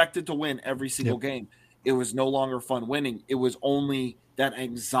expected to win every single game. It was no longer fun winning. It was only that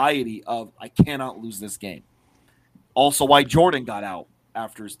anxiety of I cannot lose this game. Also, why Jordan got out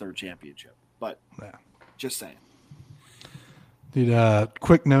after his 3rd championship. But just saying. Dude,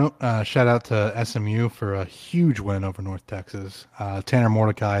 quick note, shout out to SMU for a huge win over North Texas. Tanner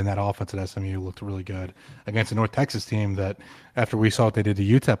Mordecai and that offense at SMU looked really good against a North Texas team that after we saw what they did to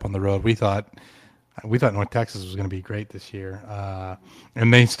UTEP on the road, we thought North Texas was going to be great this year.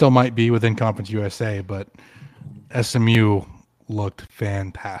 And they still might be within Conference USA, but SMU looked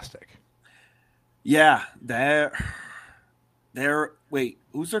fantastic. Yeah, they're wait,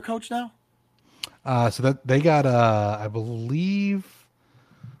 who's their coach now? So that they got I believe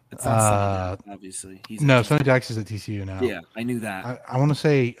it's not Sonny, obviously. Sonny Dykes is at TCU now. Yeah, I knew that. I want to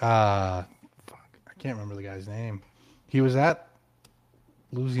say I can't remember the guy's name. He was at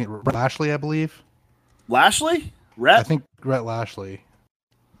Lashley, I believe. Lashley? Rhett? I think Rhett Lashley.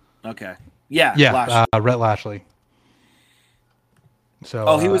 Okay. Yeah. Yeah, Rhett Lashley.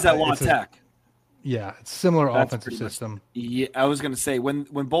 So he was at La Tech. Yeah, it's similar offensive system. Yeah, I was going to say when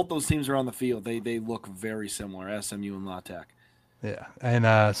both those teams are on the field, they look very similar, SMU and La Tech. Yeah,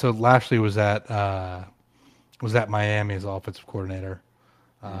 and so Lashley was at Miami as offensive coordinator,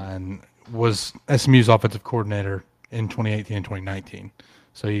 and was SMU's offensive coordinator in 2018 and 2019.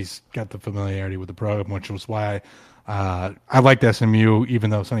 So he's got the familiarity with the program, which was why I liked SMU, even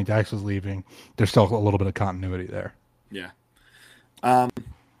though Sonny Dykes was leaving. There's still a little bit of continuity there. Yeah.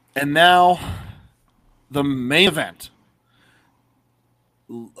 And now the main event.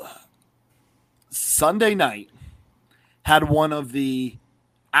 Sunday night had one of the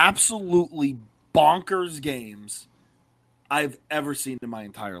absolutely bonkers games I've ever seen in my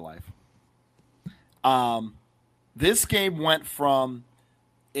entire life. This game went from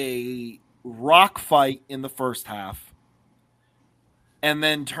a rock fight in the first half and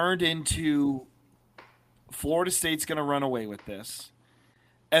then turned into Florida State's going to run away with this.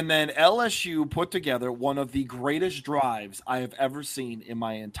 And then LSU put together one of the greatest drives I have ever seen in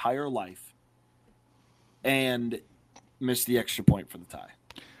my entire life and missed the extra point for the tie.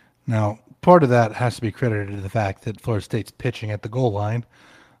 Now, part of that has to be credited to the fact that Florida State's pitching at the goal line,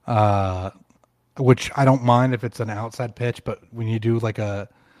 which I don't mind if it's an outside pitch, but when you do like an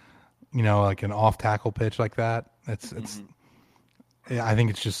off tackle pitch like that, I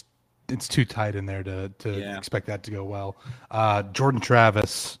think it's too tight in there to expect that to go well. Jordan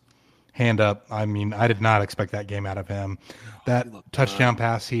Travis, hand up. I mean, I did not expect that game out of him. That touchdown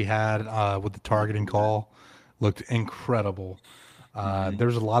pass he had with the targeting call looked incredible. There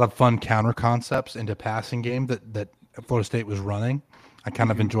was a lot of fun counter concepts into passing game that Florida State was running. I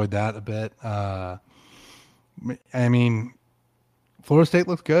kind of enjoyed that a bit. I mean, Florida State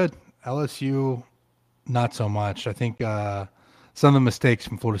looked good. LSU, not so much. I think some of the mistakes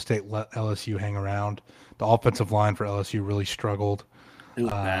from Florida State let LSU hang around. The offensive line for LSU really struggled. It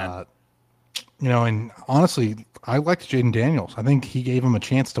was bad. And honestly, I liked Jaden Daniels. I think he gave him a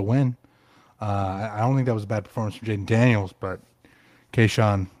chance to win. I don't think that was a bad performance from Jaden Daniels, but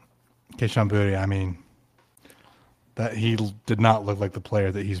Keyshawn Booty, I mean, that he did not look like the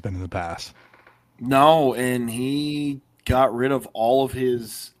player that he's been in the past. No, and he got rid of all of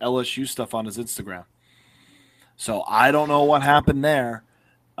his LSU stuff on his Instagram. So I don't know what happened there.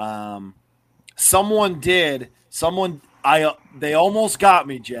 They almost got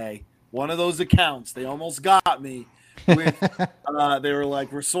me, Jay. One of those accounts, they almost got me with, they were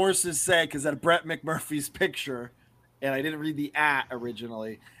like, resources say, because that Brett McMurphy's picture, and I didn't read the @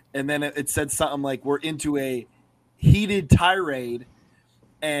 originally, and then it said something like, we're into a heated tirade,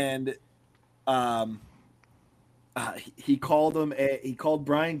 and he called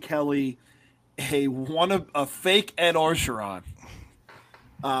Brian Kelly a fake Ed Orgeron.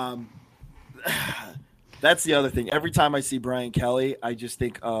 That's the other thing. Every time I see Brian Kelly, I just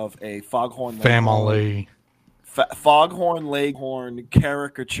think of a Foghorn family. Foghorn Leghorn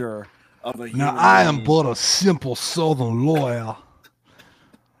caricature of a Now, human I am being. but a simple Southern lawyer.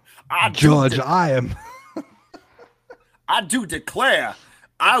 I Judge, I am. do declare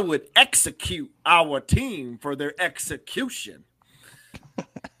I would execute our team for their execution.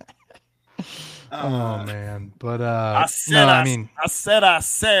 Oh, man. But, I no, said, I mean, I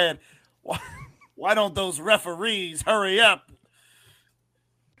said, why don't those referees hurry up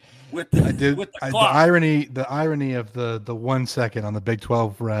with I did. with the The clock? irony of the 1 second on the Big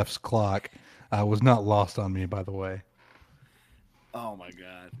 12 refs clock was not lost on me, by the way. Oh my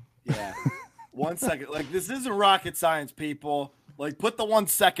God. Yeah. 1 second. Like, this isn't rocket science, people. Like, put the 1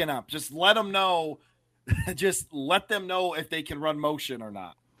 second up. Just let them know. Just let them know if they can run motion or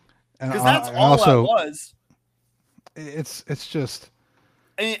not. And Because that's I all also, that was. it's just,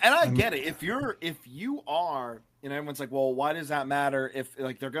 And I get it. If you are, everyone's like, well, why does that matter if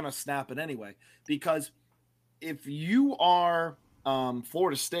like they're gonna snap it anyway? Because if you are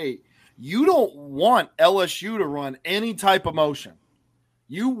Florida State, you don't want LSU to run any type of motion.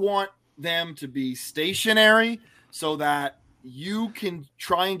 You want them to be stationary so that you can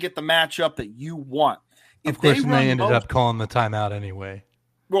try and get the matchup that you want. of course, they ended up calling the timeout anyway.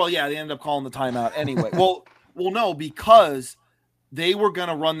 Well, yeah, they ended up calling the timeout anyway. well, no, because they were going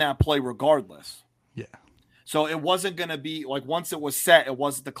to run that play regardless. Yeah. So it wasn't going to be like once it was set,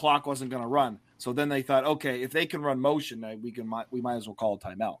 the clock wasn't going to run. So then they thought, okay, if they can run motion, we might as well call a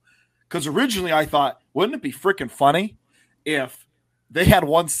timeout. Because originally I thought, wouldn't it be freaking funny if they had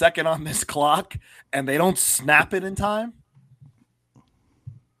 1 second on this clock and they don't snap it in time?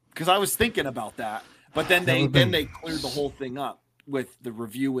 Because I was thinking about that, but then they cleared the whole thing up with the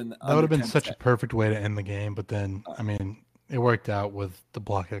review and that would have been such a perfect way to end the game. But then, I mean, it worked out with the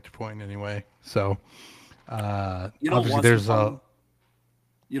block extra point anyway. So, obviously, there's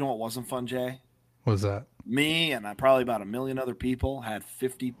You know what wasn't fun, Jay? What was that? Me and probably about a million other people had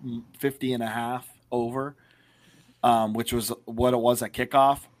 50 and a half over, which was what it was at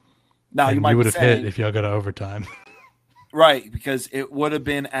kickoff. Now, and you might would be have saying, hit if y'all got to overtime. Right, because it would have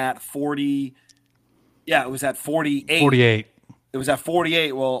been at 40. Yeah, it was at 48. 48. It was at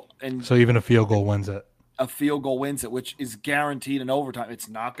 48. Well, and so even a field goal wins it. A field goal wins it, which is guaranteed in overtime. It's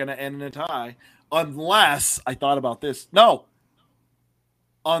not going to end in a tie unless I thought about this. No,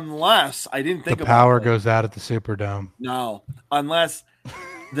 unless I didn't think the about power goes out at the Superdome. No, unless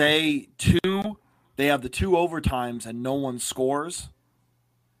they have the 2 overtimes and no one scores,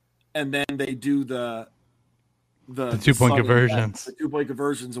 and then they do the 2-point conversions. The 2-point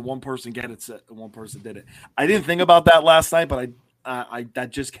conversions, and one person gets it and one person did it. I didn't think about that last night, but I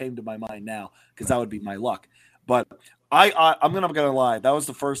that just came to my mind now because that would be my luck. But I'm gonna lie. That was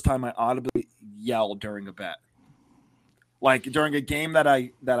the first time I audibly yelled during a bet, like during a game that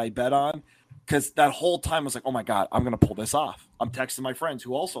I bet on, because that whole time I was like, oh my God, I'm gonna pull this off. I'm texting my friends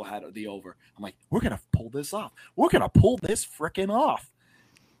who also had the over. I'm like, we're gonna pull this off. We're gonna pull this freaking off.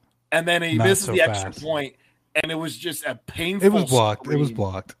 And then he misses the extra point. And it was just a painful. It was blocked. Scream. It was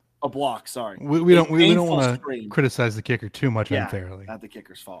blocked. A block. Sorry. We don't want to criticize the kicker too much unfairly. Not the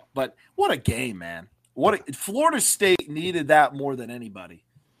kicker's fault. But what a game, man! Florida State needed that more than anybody.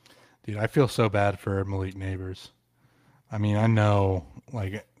 Dude, I feel so bad for Malik Neighbors. I mean, I know,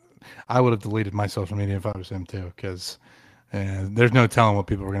 like, I would have deleted my social media if I was him too, because there's no telling what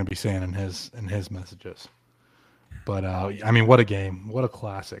people are going to be saying in his messages. But I mean, what a game! What a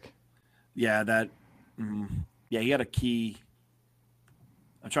classic! Yeah, he had a key.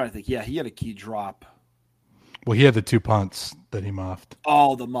 I'm trying to think. Yeah, he had a key drop. Well, he had the 2 punts that he muffed.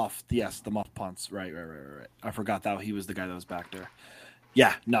 Oh, the muffed. Yes, the muffed punts. Right. I forgot that he was the guy that was back there.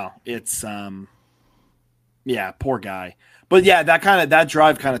 Yeah, no, it's yeah, poor guy. But yeah, that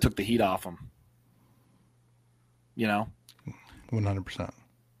drive kind of took the heat off him. 100%.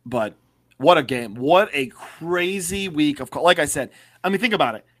 But what a game! What a crazy week of like I said. I mean, think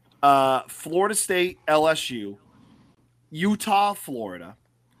about it. Florida State, LSU, Utah, Florida,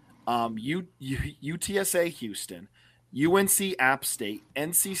 UTSA, Houston, UNC, App State,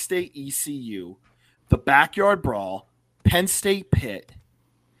 NC State, ECU, the Backyard Brawl, Penn State, Pitt.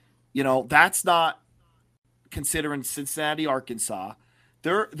 That's not considering Cincinnati, Arkansas.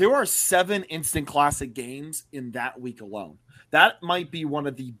 There are 7 instant classic games in that week alone. That might be one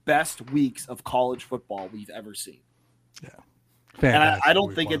of the best weeks of college football we've ever seen. Yeah. Fantastic. And I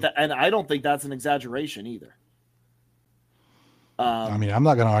don't think I don't think that's an exaggeration either. I mean, I'm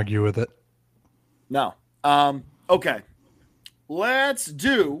not going to argue with it. No. Okay. Let's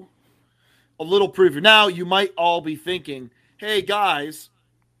do a little preview. Now, you might all be thinking, hey, guys,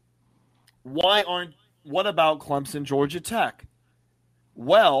 what about Clemson, Georgia Tech?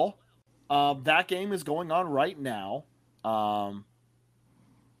 Well, that game is going on right now.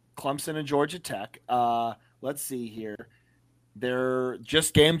 Clemson and Georgia Tech. Let's see here.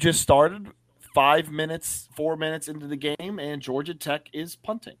 Game just started. 4 minutes into the game, and Georgia Tech is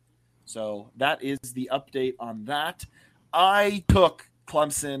punting. So that is the update on that. I took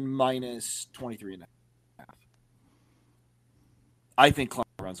Clemson minus 23.5. I think Clemson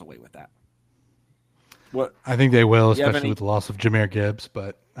runs away with that. What? I think they will, especially with the loss of Jahmyr Gibbs,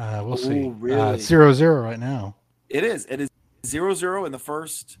 but we'll see. Really? 0-0 right now. It is 0-0 in the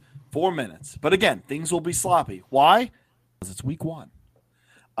first 4 minutes. But again, things will be sloppy. Why? Because it's week 1.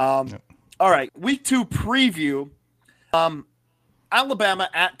 Yep. All right, week 2 preview. Alabama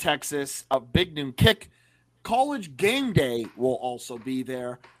at Texas, a big noon kick. College game day will also be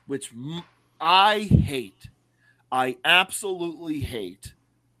there, which I hate. I absolutely hate.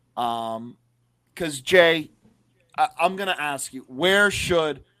 Because, Jay, I'm going to ask you, where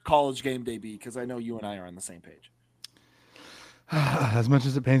should college game day be? Because I know you and I are on the same page. As much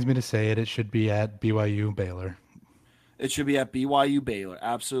as it pains me to say it, it should be at BYU Baylor. It should be at BYU Baylor.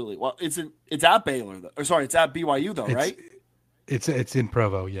 Absolutely. Well, it's at Baylor though. Or sorry, it's at BYU though, right? It's in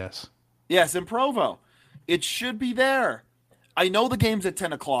Provo, yes. Yes, in Provo. It should be there. I know the game's at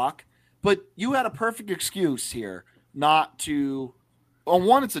 10 o'clock, but you had a perfect excuse here not to. On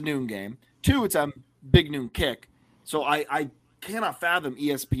one, it's a noon game. 2, it's a big noon kick. So I cannot fathom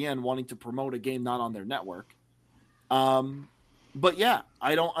ESPN wanting to promote a game not on their network. But yeah,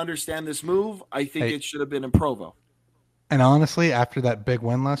 I don't understand this move. I think it should have been in Provo. And honestly, after that big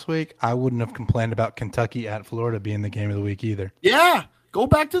win last week, I wouldn't have complained about Kentucky at Florida being the game of the week either. Yeah, go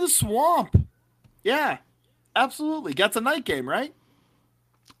back to the swamp. Yeah, absolutely. That's a night game, right?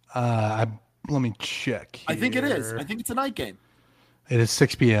 Let me check here. I think it is. I think it's a night game. It is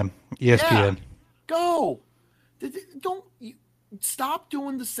 6 p.m. ESPN. Yeah. Go. Don't stop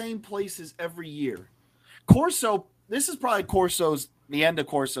doing the same places every year. Corso, this is probably the end of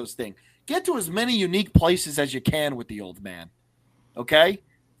Corso's thing. Get to as many unique places as you can with the old man. Okay?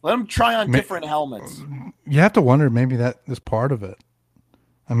 Let him try on different helmets. You have to wonder, maybe that is part of it.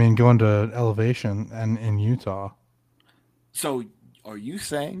 I mean, going to Elevation and in Utah. So are you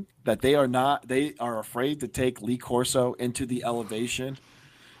saying that they are afraid to take Lee Corso into the Elevation?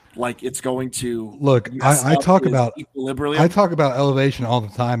 Like it's going to look. I talk about equilibrium. I talk about Elevation all the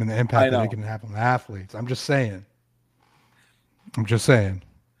time and the impact that it can have on athletes. I'm just saying.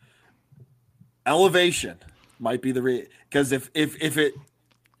 Elevation might be because if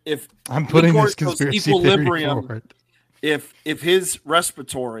I'm putting this conspiracy theory forward. If his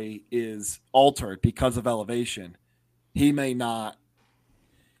respiratory is altered because of elevation, he may not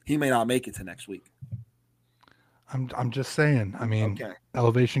make it to next week. I'm just saying. I mean,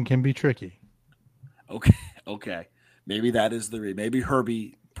 Elevation can be tricky. Okay. Maybe that is maybe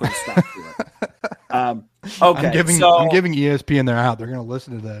Herbie put a stop to it. Okay. I'm giving ESPN their out. They're going to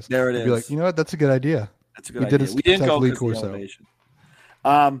listen to this. There it is. Be like, you know what? That's a good idea. We didn't go with elevation.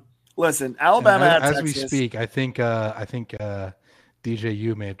 Listen, Alabama as Texas. We speak, I think DJU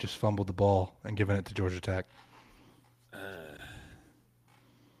may have just fumbled the ball and given it to Georgia Tech.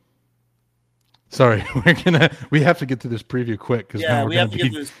 Sorry, we have to get to this preview quick because we have to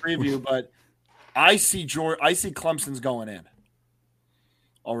get to this preview. But I see Clemson's going in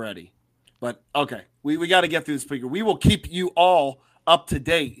already. But okay, we got to get through this preview. We will keep you all up to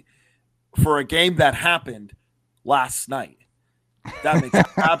date for a game that happened last night. That makes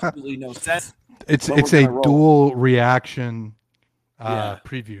absolutely no sense. It's a dual reaction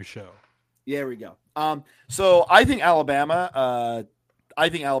preview show. Yeah, there we go. So I think Alabama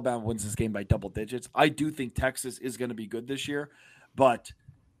wins this game by double digits. I do think Texas is going to be good this year, but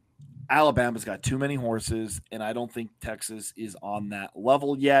Alabama's got too many horses, and I don't think Texas is on that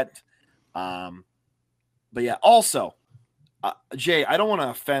level yet. But yeah, also, Jay, I don't want to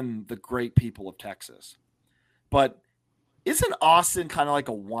offend the great people of Texas, but isn't Austin kind of like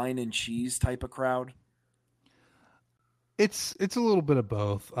a wine and cheese type of crowd? It's a little bit of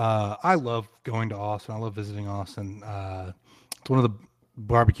both. I love going to Austin. I love visiting Austin. It's one of the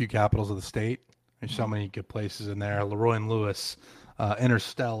barbecue capitals of the state. There's so many good places in there. Leroy and Lewis,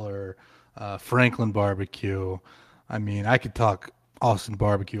 Interstellar, Franklin Barbecue. I mean, I could talk Austin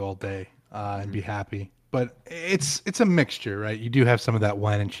barbecue all day and be happy. But it's a mixture, right? You do have some of that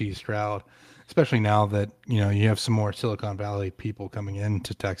wine and cheese crowd, especially now that you have some more Silicon Valley people coming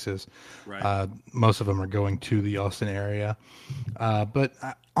into Texas. Right. Most of them are going to the Austin area. But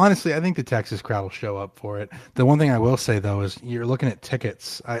honestly, I think the Texas crowd will show up for it. The one thing I will say, though, is you're looking at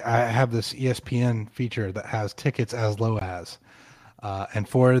tickets. I have this ESPN feature that has tickets as low as. And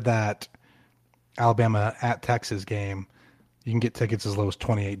for that Alabama at Texas game, you can get tickets as low as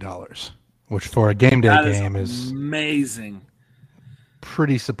 $28, which for a game day game is amazing.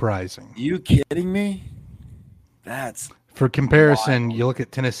 pretty surprising. You kidding me? That's For comparison, wild. you look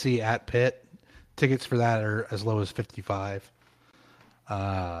at Tennessee at Pitt. Tickets for that are as low as 55.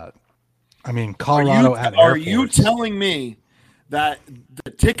 Colorado at Air Are Force. you telling me that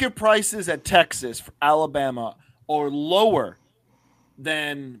the ticket prices at Texas for Alabama are lower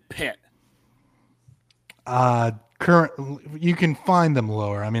than Pitt? You can find them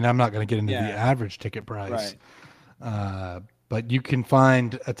lower. I mean, I'm not going to get into the Yeah. average ticket price. Right. But you can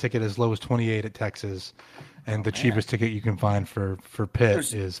find a ticket as low as 28 at Texas, and the cheapest ticket you can find for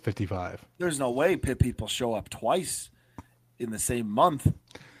Pitt is 55. There's no way Pitt people show up twice in the same month.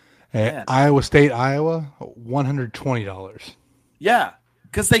 Hey, Iowa State, Iowa, $120. Yeah,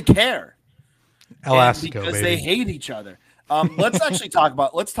 because they care. Elastico, because baby. they hate each other. Let's actually talk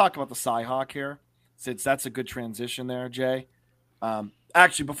about the Cyhawk here, since that's a good transition there, Jay.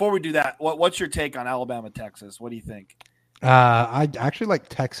 Actually, before we do that, what's your take on Alabama, Texas? What do you think? I actually like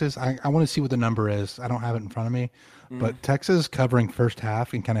Texas. I want to see what the number is. I don't have it in front of me, but Texas covering first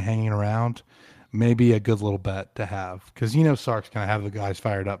half and kind of hanging around may be a good little bet to have, because Sark's going to have the guys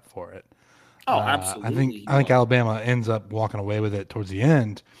fired up for it. Oh, absolutely. I think Alabama ends up walking away with it towards the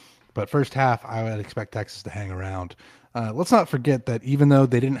end, but first half I would expect Texas to hang around. Let's not forget that even though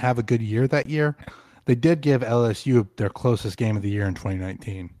they didn't have a good year that year, they did give LSU their closest game of the year in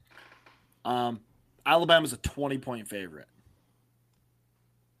 2019. Alabama's a 20-point favorite.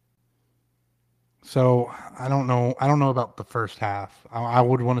 So I don't know about the first half. I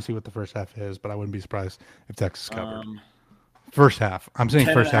would want to see what the first half is, but I wouldn't be surprised if Texas covered. First half. I'm saying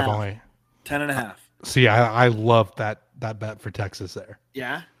first half only. 10.5. See, I love that bet for Texas there.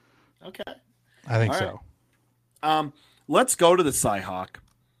 Yeah? Okay. I think All so. Right. Let's go to the Cyhawk.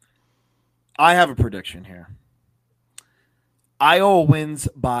 I have a prediction here. Iowa wins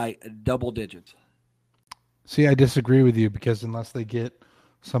by double digits. See, I disagree with you, because unless they get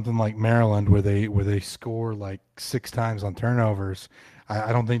something like Maryland where they score like 6 times on turnovers,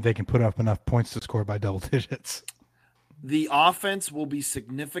 I don't think they can put up enough points to score by double digits. The offense will be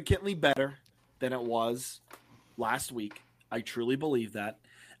significantly better than it was last week. I truly believe that.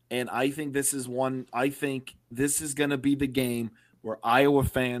 And I think this is going to be the game where Iowa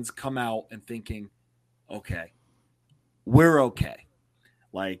fans come out and thinking, okay, we're okay.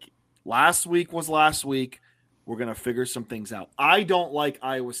 Like, last week was last week. We're going to figure some things out. I don't like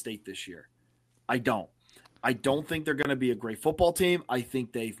Iowa State this year. I don't think they're going to be a great football team. I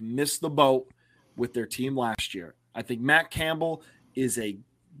think they've missed the boat with their team last year. I think Matt Campbell is a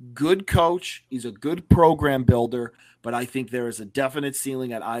good coach. He's a good program builder, but I think there is a definite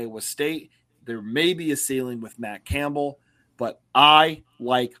ceiling at Iowa State. There may be a ceiling with Matt Campbell, but I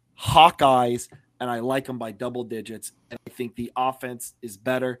like Hawkeyes, and I like them by double digits, and I think the offense is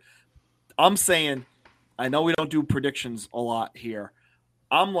better. I'm saying, I know we don't do predictions a lot here.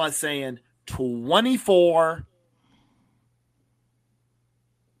 I'm saying 24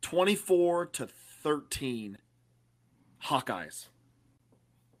 to 13 Hawkeyes.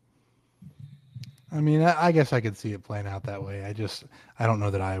 I mean, I guess I could see it playing out that way. I don't know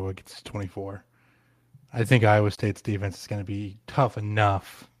that Iowa gets 24. I think Iowa State's defense is going to be tough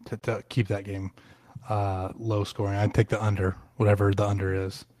enough to keep that game low scoring. I'd take the under, whatever the under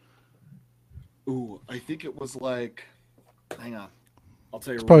is. Ooh, I think it was like, hang on. I'll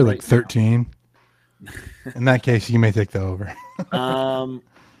tell you. It's probably like 13. In that case, you may take the over.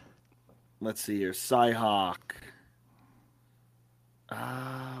 Let's see here. Cyhawk.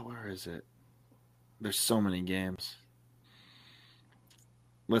 Where is it? There's so many games.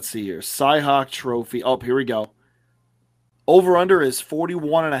 Let's see here. Cyhawk Trophy. Oh, here we go. Over under is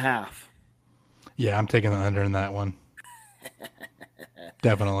 41.5. Yeah, I'm taking the under in that one.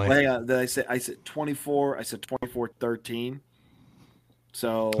 Definitely. Well, hang on. Did I said 24. I said 24-13.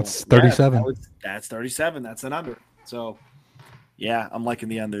 So that's 37. Yeah, that's 37. That's an under. So yeah, I'm liking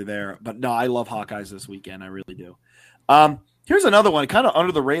the under there. But no, I love Hawkeyes this weekend. I really do. Here's another one, kind of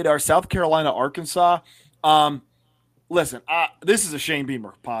under the radar. South Carolina, Arkansas. Listen, this is a Shane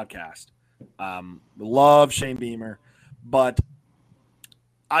Beamer podcast. Love Shane Beamer, but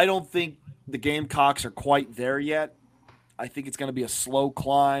I don't think the Gamecocks are quite there yet. I think it's going to be a slow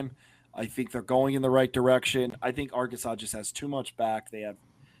climb. I think they're going in the right direction. I think Arkansas just has too much back. They have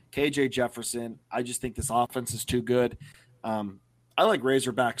KJ Jefferson. I just think this offense is too good. I like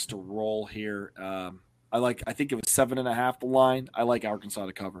Razorbacks to roll here. I think it was 7.5 the line. I like Arkansas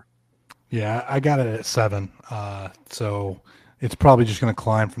to cover. Yeah, I got it at 7. So it's probably just going to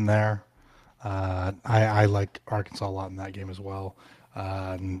climb from there. I like Arkansas a lot in that game as well.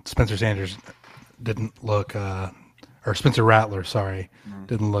 Spencer Sanders didn't look, or Spencer Rattler, sorry,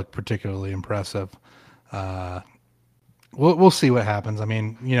 didn't look particularly impressive. we'll see what happens. I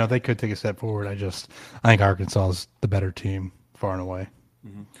mean, they could take a step forward. I think Arkansas is the better team far and away.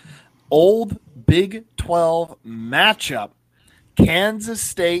 Mm-hmm. Old Big 12 matchup: Kansas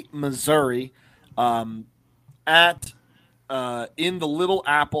State, Missouri, at in the Little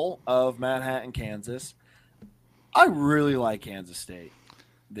Apple of Manhattan, Kansas. I really like Kansas State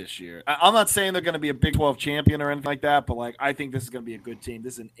this year. I'm not saying they're going to be a Big 12 champion or anything like that, but I think this is going to be a good team.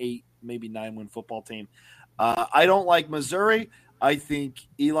 This is an 8, maybe 9-win football team. I don't like Missouri. I think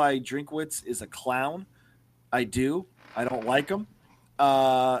Eli Drinkwitz is a clown. I do. I don't like him.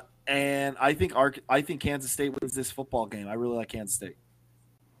 And I think Kansas State wins this football game. I really like Kansas State.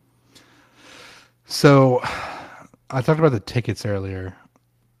 So I talked about the tickets earlier.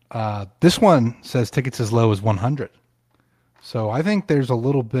 This one says tickets as low as 100. So I think there's a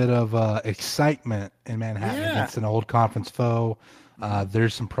little bit of excitement in Manhattan against an old conference foe.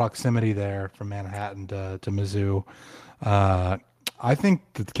 There's some proximity there from Manhattan to Mizzou. I think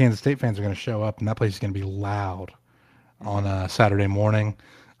that the Kansas State fans are going to show up, and that place is going to be loud on a Saturday morning.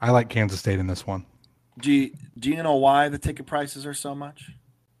 I like Kansas State in this one. Do you know why the ticket prices are so much?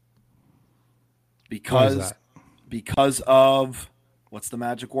 Because of what's the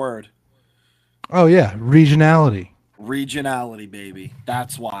magic word? Oh yeah, regionality. Regionality, baby.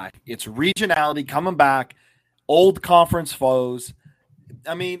 That's why. It's regionality coming back. Old conference foes.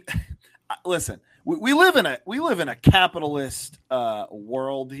 I mean, listen, we live in a capitalist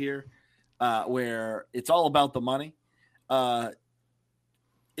world here where it's all about the money.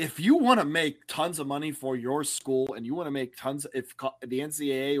 If you want to make tons of money for your school and you want to make tons, if the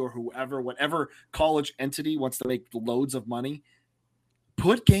NCAA or whatever college entity wants to make loads of money,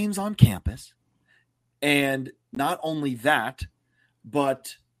 put games on campus. And not only that,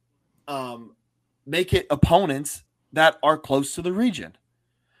 but make it opponents that are close to the region,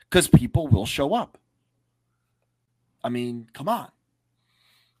 because people will show up. I mean, come on.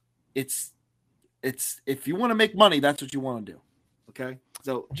 It's if you want to make money, that's what you want to do. Okay,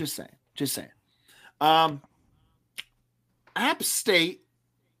 so just saying. App State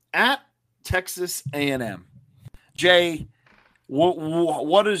at Texas A&M. Jay,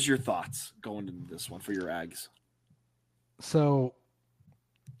 what is your thoughts going into this one for your Ags? So,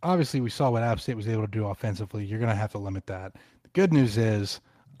 obviously, we saw what App State was able to do offensively. You're going to have to limit that. The good news is,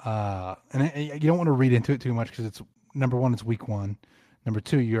 and you don't want to read into it too much because it's number one, it's week 1. Number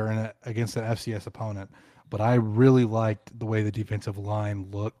 2, you're against an FCS opponent. But I really liked the way the defensive line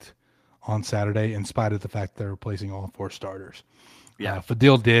looked on Saturday, in spite of the fact they're replacing all 4 starters. Yeah,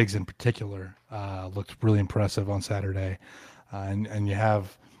 Fadil Diggs in particular looked really impressive on Saturday. And you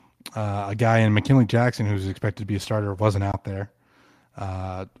have a guy in McKinley Jackson who's expected to be a starter, wasn't out there.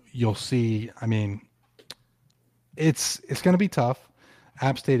 You'll see, I mean, it's going to be tough.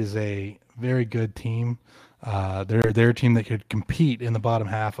 App State is a very good team. They're a team that could compete in the bottom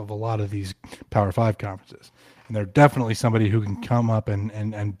half of a lot of these Power 5 conferences. And they're definitely somebody who can come up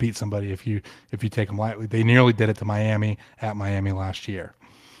and beat somebody if you take them lightly. They nearly did it to Miami at Miami last year.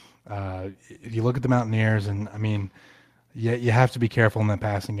 If you look at the Mountaineers, and I mean, you have to be careful in that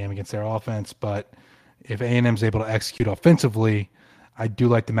passing game against their offense. But if A&M's able to execute offensively, I do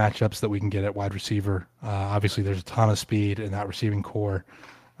like the matchups that we can get at wide receiver. Obviously, there's a ton of speed in that receiving core.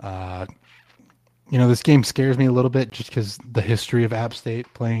 This game scares me a little bit just because the history of App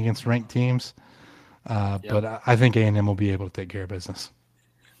State playing against ranked teams. But I think A&M will be able to take care of business.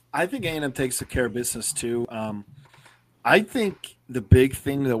 I think A&M takes care of business too. I think the big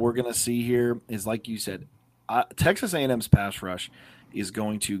thing that we're going to see here is, like you said, Texas A&M's pass rush is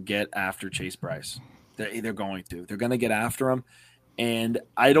going to get after Chase Bryce. They're going to. They're going to get after him. And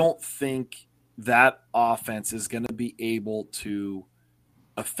I don't think that offense is going to be able to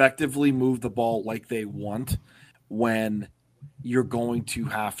effectively move the ball like they want when you're going to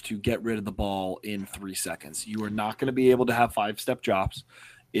have to get rid of the ball in 3 seconds. You are not going to be able to have 5-step drops.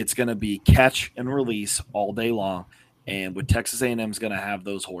 It's going to be catch and release all day long. And with Texas A&M is going to have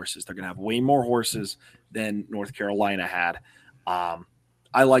those horses. They're going to have way more horses than North Carolina had.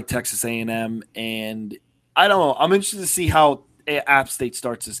 I like Texas A&M, and I don't know. I'm interested to see how App State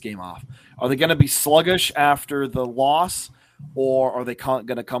starts this game off. Are they going to be sluggish after the loss, or are they going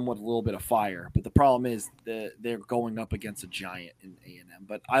to come with a little bit of fire? But the problem is that they're going up against a giant in A&M.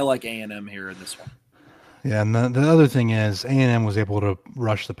 But I like A&M here in this one. Yeah, and the other thing is A&M was able to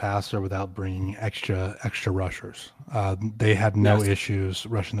rush the passer without bringing extra rushers. They had no issues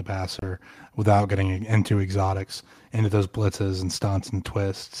rushing the passer without getting into exotics, into those blitzes and stunts and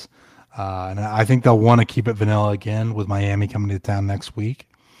twists. And I think they'll want to keep it vanilla again with Miami coming to town next week.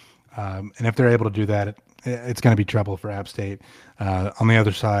 And if they're able to do that, it's going to be trouble for App State. On the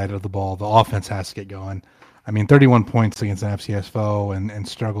other side of the ball, the offense has to get going. I mean, 31 points against an FCS foe and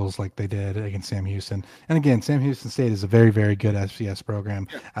struggles like they did against Sam Houston. And again, Sam Houston State is a very, very good FCS program.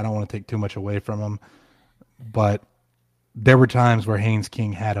 Yeah. I don't want to take too much away from them, but there were times where Haynes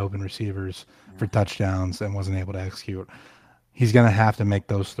King had open receivers for touchdowns and wasn't able to execute. He's going to have to make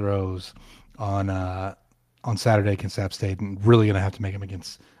those throws on Saturday against App State, and really going to have to make them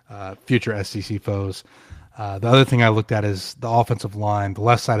against future SEC foes. The other thing I looked at is the offensive line. The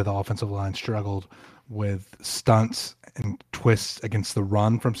left side of the offensive line struggled with stunts and twists against the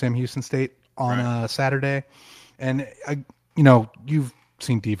run from Sam Houston State on Saturday. And, you've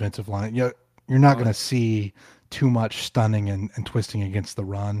seen defensive line. You're not going to see too much stunning and twisting against the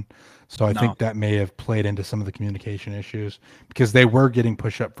run. So I think that may have played into some of the communication issues because they were getting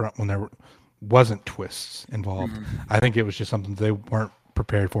push up front when there wasn't twists involved. I think it was just something they weren't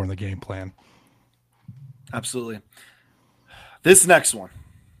prepared for in the game plan. Absolutely. This next one.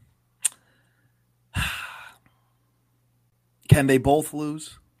 Can they both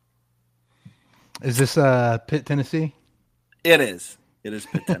lose? Is this Pitt, Tennessee? It is. It is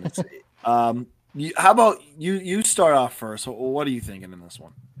Pitt, Tennessee. How about you start off first? What are you thinking in this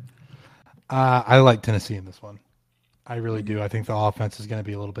one? I like Tennessee in this one. I really do. I think the offense is going to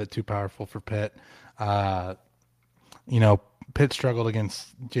be a little bit too powerful for Pitt. Pitt struggled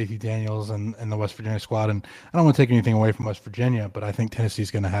against JT Daniels and the West Virginia squad, and I don't want to take anything away from West Virginia, but I think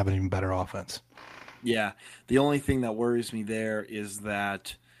Tennessee's going to have an even better offense. Yeah. The only thing that worries me there is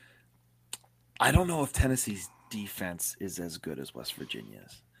that I don't know if Tennessee's defense is as good as West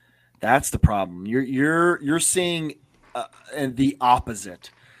Virginia's. That's the problem. You're seeing the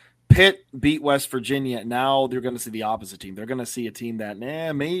opposite. Pitt beat West Virginia. Now they're going to see the opposite team. They're going to see a team that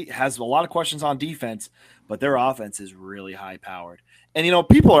has a lot of questions on defense, but their offense is really high powered. And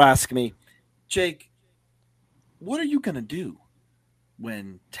people are asking me, Jake, what are you going to do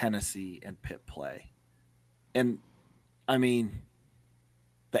when Tennessee and Pitt play? And I mean,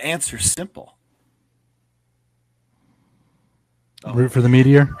 the answer is simple. Root for the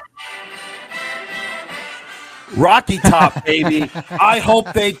Meteor. Rocky Top, baby. I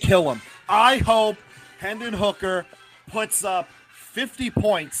hope they kill him. I hope Hendon Hooker puts up 50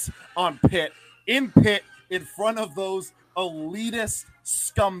 points on Pitt, in front of those elitist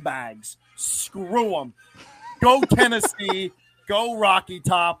scumbags. Screw them. Go Tennessee. Go Rocky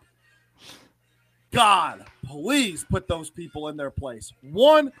Top. God, please put those people in their place.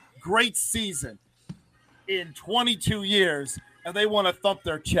 One great season in 22 years, and they want to thump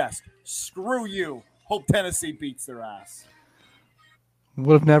their chest. Screw you. Hope Tennessee beats their ass.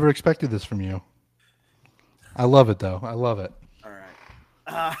 Would have never expected this from you. I love it, though. I love it. All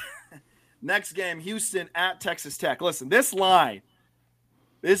right. Next game, Houston at Texas Tech. Listen, this line,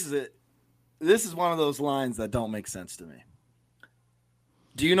 this is one of those lines that don't make sense to me.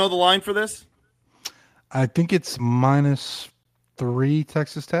 Do you know the line for this? I think it's -3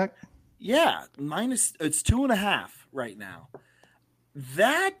 Texas Tech. Yeah, it's 2.5 right now.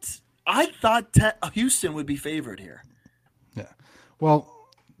 I thought Houston would be favored here. Yeah. Well,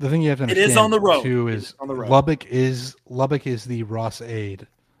 the thing you have to understand it is on the road. Too is on the road. Lubbock is the Ross Aid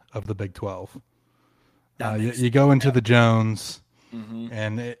of the Big 12. You go into the Jones,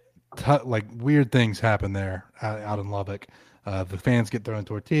 and weird things happen there out in Lubbock. The fans get throwing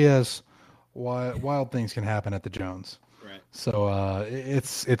tortillas. Wild things can happen at the Jones. Right. So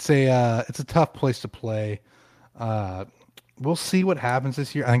it's a tough place to play. We'll see what happens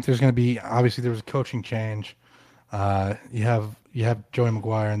this year. I think there's going to be, obviously there was a coaching change. You have Joey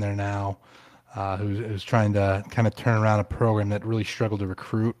McGuire in there now, who's trying to kind of turn around a program that really struggled to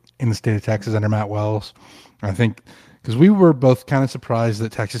recruit in the state of Texas under Matt Wells. I think because we were both kind of surprised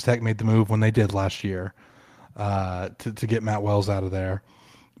that Texas Tech made the move when they did last year to get Matt Wells out of there.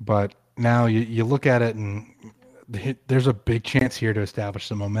 But now you look at it and there's a big chance here to establish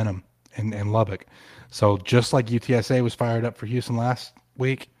some momentum in Lubbock. So just like UTSA was fired up for Houston last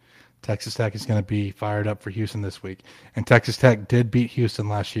week, Texas Tech is going to be fired up for Houston this week. And Texas Tech did beat Houston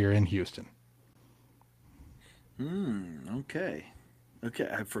last year in Houston. Okay,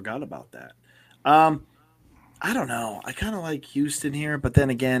 I forgot about that. I don't know. I kind of like Houston here, but then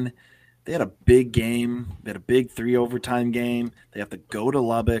again, they had a big game. They had a big 3 overtime game. They have to go to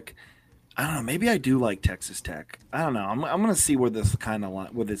Lubbock. I don't know. Maybe I do like Texas Tech. I don't know. I'm going to see where this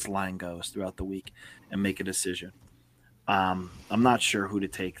line goes throughout the week and make a decision. I'm not sure who to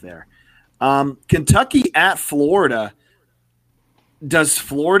take there. Kentucky at Florida. Does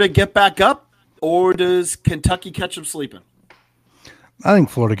Florida get back up, or does Kentucky catch them sleeping? I think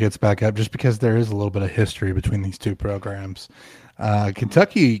Florida gets back up just because there is a little bit of history between these two programs.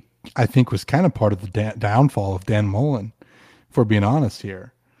 Kentucky, I think, was kind of part of the downfall of Dan Mullen, if we're being honest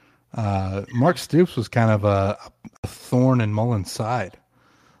here. Mark Stoops was kind of a thorn in Mullen's side.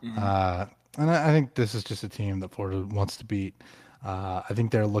 Mm-hmm. And I think this is just a team that Florida wants to beat. I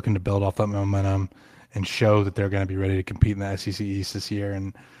think they're looking to build off that momentum and show that they're going to be ready to compete in the SEC East this year.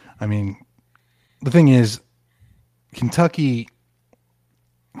 And I mean, the thing is, Kentucky,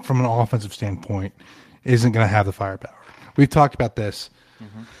 from an offensive standpoint, isn't going to have the firepower. We've talked about this.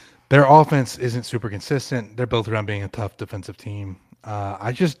 Mm-hmm. Their offense isn't super consistent. They're built around being a tough defensive team.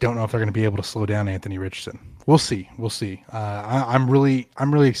 I just don't know if they're going to be able to slow down Anthony Richardson. We'll see. We'll see. I'm really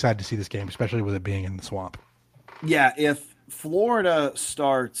excited to see this game, especially with it being in the Swamp. Yeah, if Florida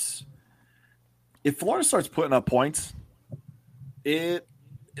starts putting up points, it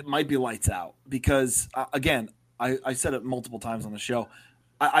might be lights out because again, I said it multiple times on the show.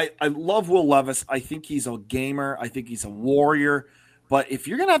 I love Will Levis. I think he's a gamer. I think he's a warrior. But if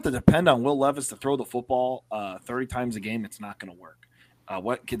you're going to have to depend on Will Levis to throw the football 30 times a game, it's not going to work.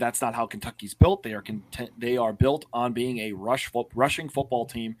 That's not how Kentucky's built. They are built on being a rushing football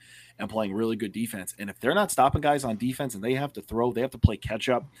team and playing really good defense. And if they're not stopping guys on defense and they have to play catch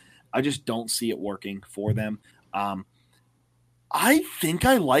up, I just don't see it working for them. I think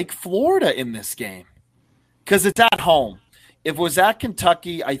I like Florida in this game because it's at home. If it was at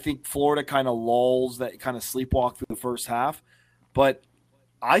Kentucky, I think Florida kind of lulls, that kind of sleepwalk through the first half. But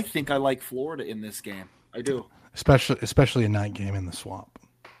I think I like Florida in this game. I do. Especially a night game in the Swamp.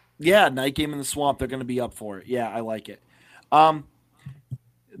 Yeah, night game in the Swamp. They're going to be up for it. Yeah, I like it.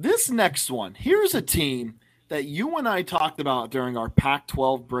 This next one, here's a team that you and I talked about during our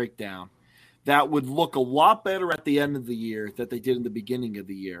Pac-12 breakdown that would look a lot better at the end of the year than they did in the beginning of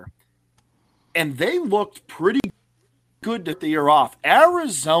the year. And they looked pretty good at the year off.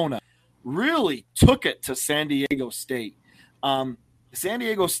 Arizona really took it to San Diego State. San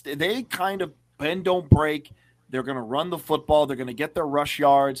Diego, they kind of bend, don't break. They're going to run the football. They're going to get their rush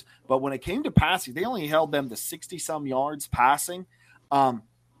yards. But when it came to passing, they only held them to 60-some yards passing.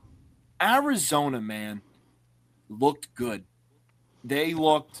 Arizona, man, looked good. They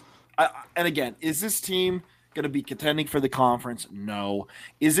looked and again, is this team going to be contending for the conference? No.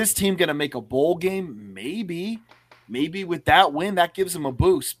 Is this team going to make a bowl game? Maybe. Maybe with that win, that gives them a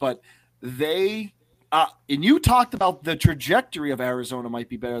boost. But they and you talked about the trajectory of Arizona might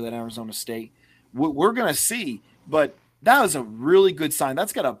be better than Arizona State. We're going to see, but that was a really good sign.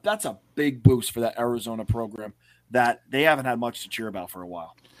 That's a big boost for that Arizona program that they haven't had much to cheer about for a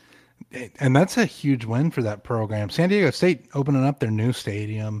while. And that's a huge win for that program. San Diego State opening up their new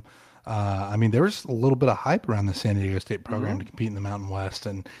stadium. I mean, there was a little bit of hype around the San Diego State program to compete in the Mountain West,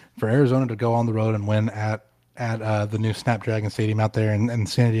 and for Arizona to go on the road and win at the new Snapdragon Stadium out there in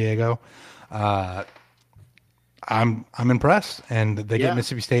San Diego. I'm impressed, and they get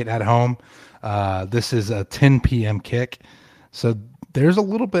Mississippi State at home. This is a 10 p.m. kick, so there's a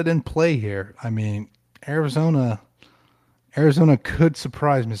little bit in play here. I mean, Arizona could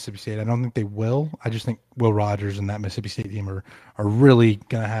surprise Mississippi State. I don't think they will. I just think Will Rogers and that Mississippi State team are really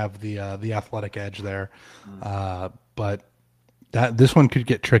going to have the athletic edge there. But this one could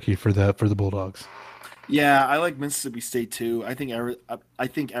get tricky for the Bulldogs. Yeah, I like Mississippi State too. I think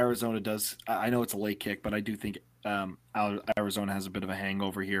Arizona does. I know it's a late kick, but I do think Arizona has a bit of a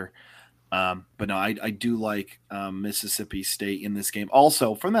hangover here. But no, I do like Mississippi State in this game.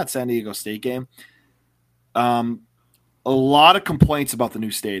 Also, from that San Diego State game, a lot of complaints about the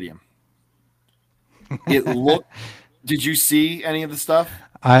new stadium. It looked. Did you see any of the stuff?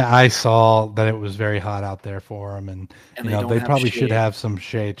 I saw that it was very hot out there for them, and they probably should have some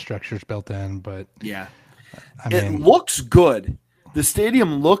shade structures built in. But yeah, I mean, it looks good. The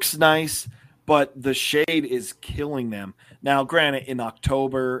stadium looks nice, but the shade is killing them. Now, granted, in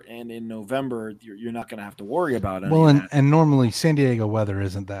October and in November, you're not going to have to worry about it. Well, and normally San Diego weather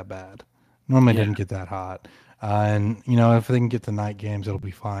isn't that bad. Normally, it doesn't get that hot. And if they can get the night games, it'll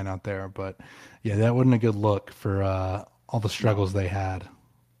be fine out there. But yeah, that wasn't a good look for all the struggles they had.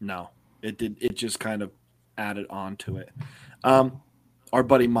 No, it did. It just kind of added on to it. Our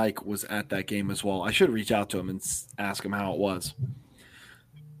buddy Mike was at that game as well. I should reach out to him and ask him how it was.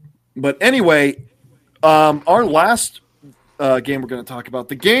 But anyway, our last game we're going to talk about,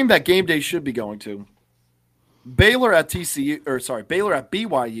 the game that Game Day should be going to, Baylor at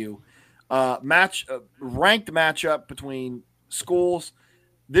BYU. Ranked matchup between schools.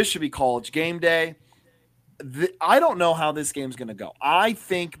 This should be College Game Day. I don't know how this game's going to go. I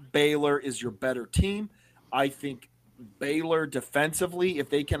think Baylor is your better team. I think Baylor defensively,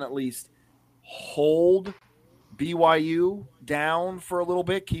 if they can at least hold BYU down for a little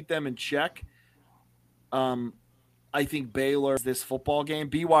bit, keep them in check. I think Baylor this football game.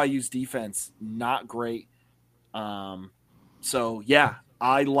 BYU's defense not great. So yeah.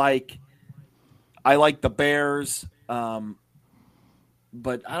 I like the Bears,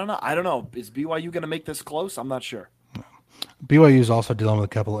 but I don't know. Is BYU going to make this close? I'm not sure. BYU is also dealing with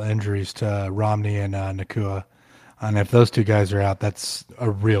a couple of injuries to Romney and Nakua. And if those two guys are out, that's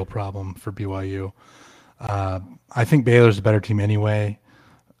a real problem for BYU. I think Baylor's a better team anyway.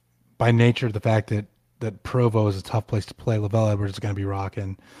 By nature of the fact that Provo is a tough place to play, Lavelle Edwards is going to be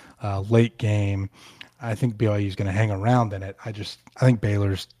rocking. Late game, I think BYU is going to hang around in it. I think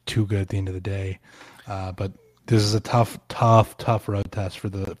Baylor's too good at the end of the day. But this is a tough road test for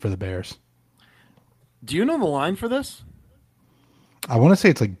the Bears. Do you know the line for this? I want to say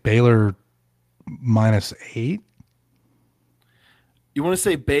it's like Baylor -8. You want to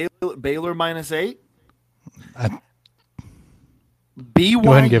say Baylor -8? BYU,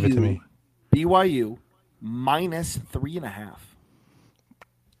 go ahead and give it to me. BYU -3.5.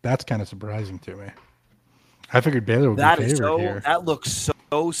 That's kind of surprising to me. I figured Baylor would be favored here. That looks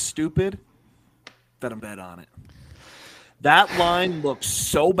so stupid that I'm bet on it. That line looks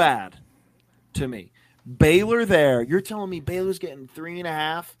so bad to me. Baylor there. You're telling me Baylor's getting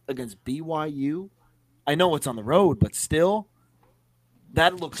 3.5 against BYU? I know it's on the road, but still,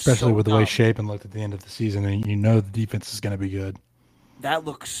 that looks especially so with the dumb. way Shapen looked at the end of the season, and you know the defense is going to be good. That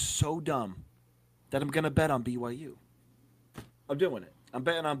looks so dumb that I'm going to bet on BYU. I'm doing it. I'm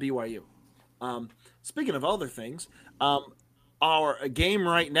betting on BYU. Speaking of other things, our game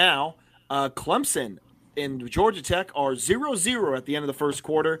right now, Clemson and Georgia Tech are 0-0 at the end of the first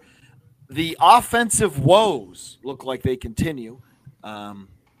quarter. The offensive woes look like they continue,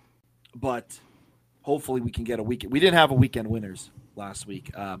 but hopefully we can get a weekend. We didn't have a weekend winners last week.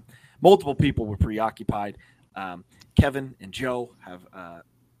 Multiple people were preoccupied. Kevin and Joe have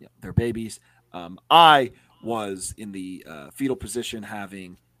their babies. I was in the fetal position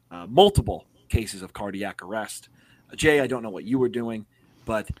having multiple cases of cardiac arrest. Jay, I don't know what you were doing,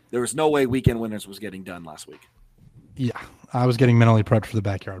 but there was no way weekend winners was getting done last week. Yeah, I was getting mentally prepped for the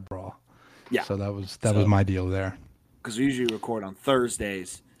backyard brawl. Yeah, so that was my deal there. Because we usually record on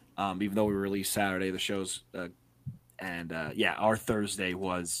Thursdays, even though we release Saturday the shows, our Thursday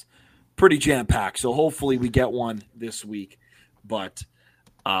was pretty jam packed. So hopefully we get one this week. But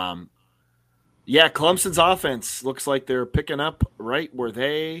Clemson's offense looks like they're picking up right where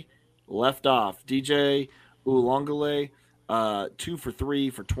they left off. DJ Ulongale, 2 for 3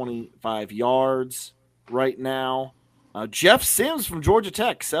 for 25 yards right now. Jeff Sims from Georgia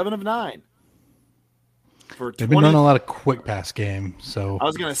Tech, 7 of 9. They've been running a lot of quick pass game. So I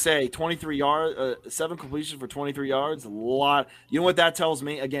was going to say 23 yards, 7 completions for 23 yards. A lot. You know what that tells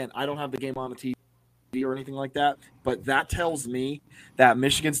me? Again, I don't have the game on the TV or anything like that, but that tells me that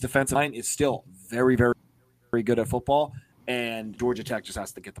Michigan's defensive line is still very, very, very good at football, and Georgia Tech just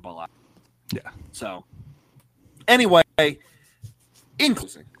has to get the ball out. Yeah. So, anyway, in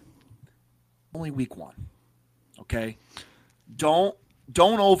closing, only week 1. Okay? Don't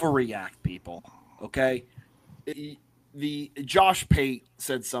overreact, people. Okay? The Josh Pate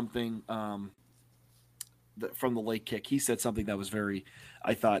said something from the late kick. He said something that was very,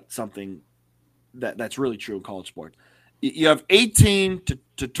 I thought, something that's really true in college sports. You have 18 to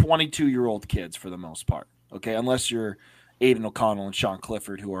 22-year-old kids for the most part, okay, unless you're Aiden O'Connell and Sean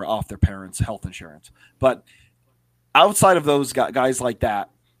Clifford, who are off their parents' health insurance. But outside of those guys like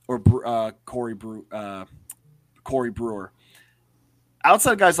that, or Corey Brewer,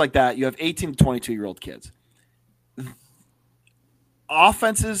 outside of guys like that, you have 18 to 22-year-old kids.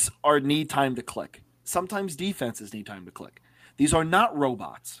 Offenses need time to click. Sometimes defenses need time to click. These are not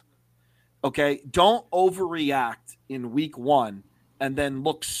robots. Okay? Don't overreact in week 1 and then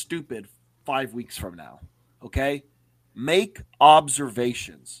look stupid 5 weeks from now. Okay? Make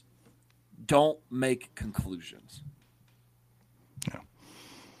observations. Don't make conclusions. Yeah.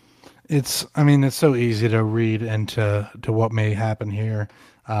 It's so easy to read into what may happen here.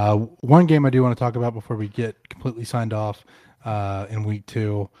 One game I do want to talk about before we get completely signed off in week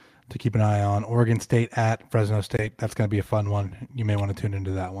 2 to keep an eye on. Oregon State at Fresno State. That's going to be a fun one. You may want to tune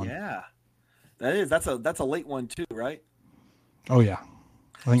into that one. Yeah, that is. That's a late one too, right? Oh yeah,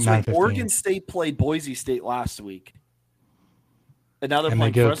 I think 9:15. Oregon State played Boise State last week, and now they're and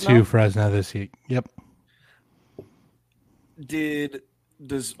playing they go Fresno? to Fresno this week. Yep.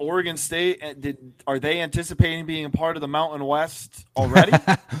 Does Oregon State are they anticipating being a part of the Mountain West already?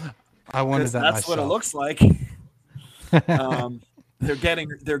 I wondered that that's myself. what it looks like.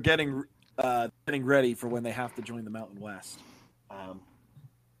 They're getting ready for when they have to join the Mountain West.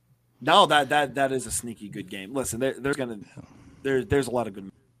 No, that is a sneaky good game. Listen, there's a lot of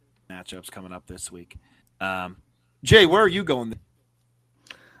good matchups coming up this week. Jay, where are you going?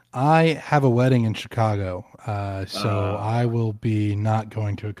 I have a wedding in Chicago, so I will be not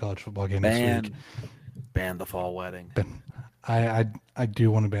going to a college football game this week. Ban the fall wedding. But I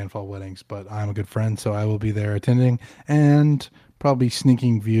do want to ban fall weddings, but I'm a good friend, so I will be there attending and probably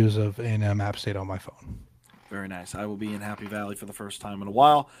sneaking views of A&M App State on my phone. Very nice. I will be in Happy Valley for the first time in a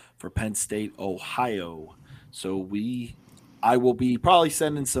while for Penn State, Ohio. So I will be probably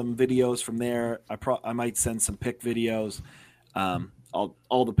sending some videos from there. I might send some pick videos.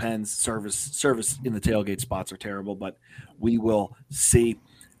 All depends. Service in the tailgate spots are terrible, but we will see.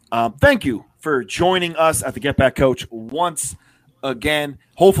 Thank you for joining us at the Get Back Coach once again.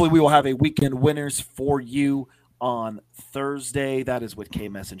 Hopefully we will have a weekend winners for you on Thursday. That is with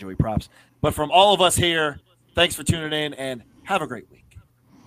K-Mess and Joey Props. But from all of us here, thanks for tuning in and have a great week.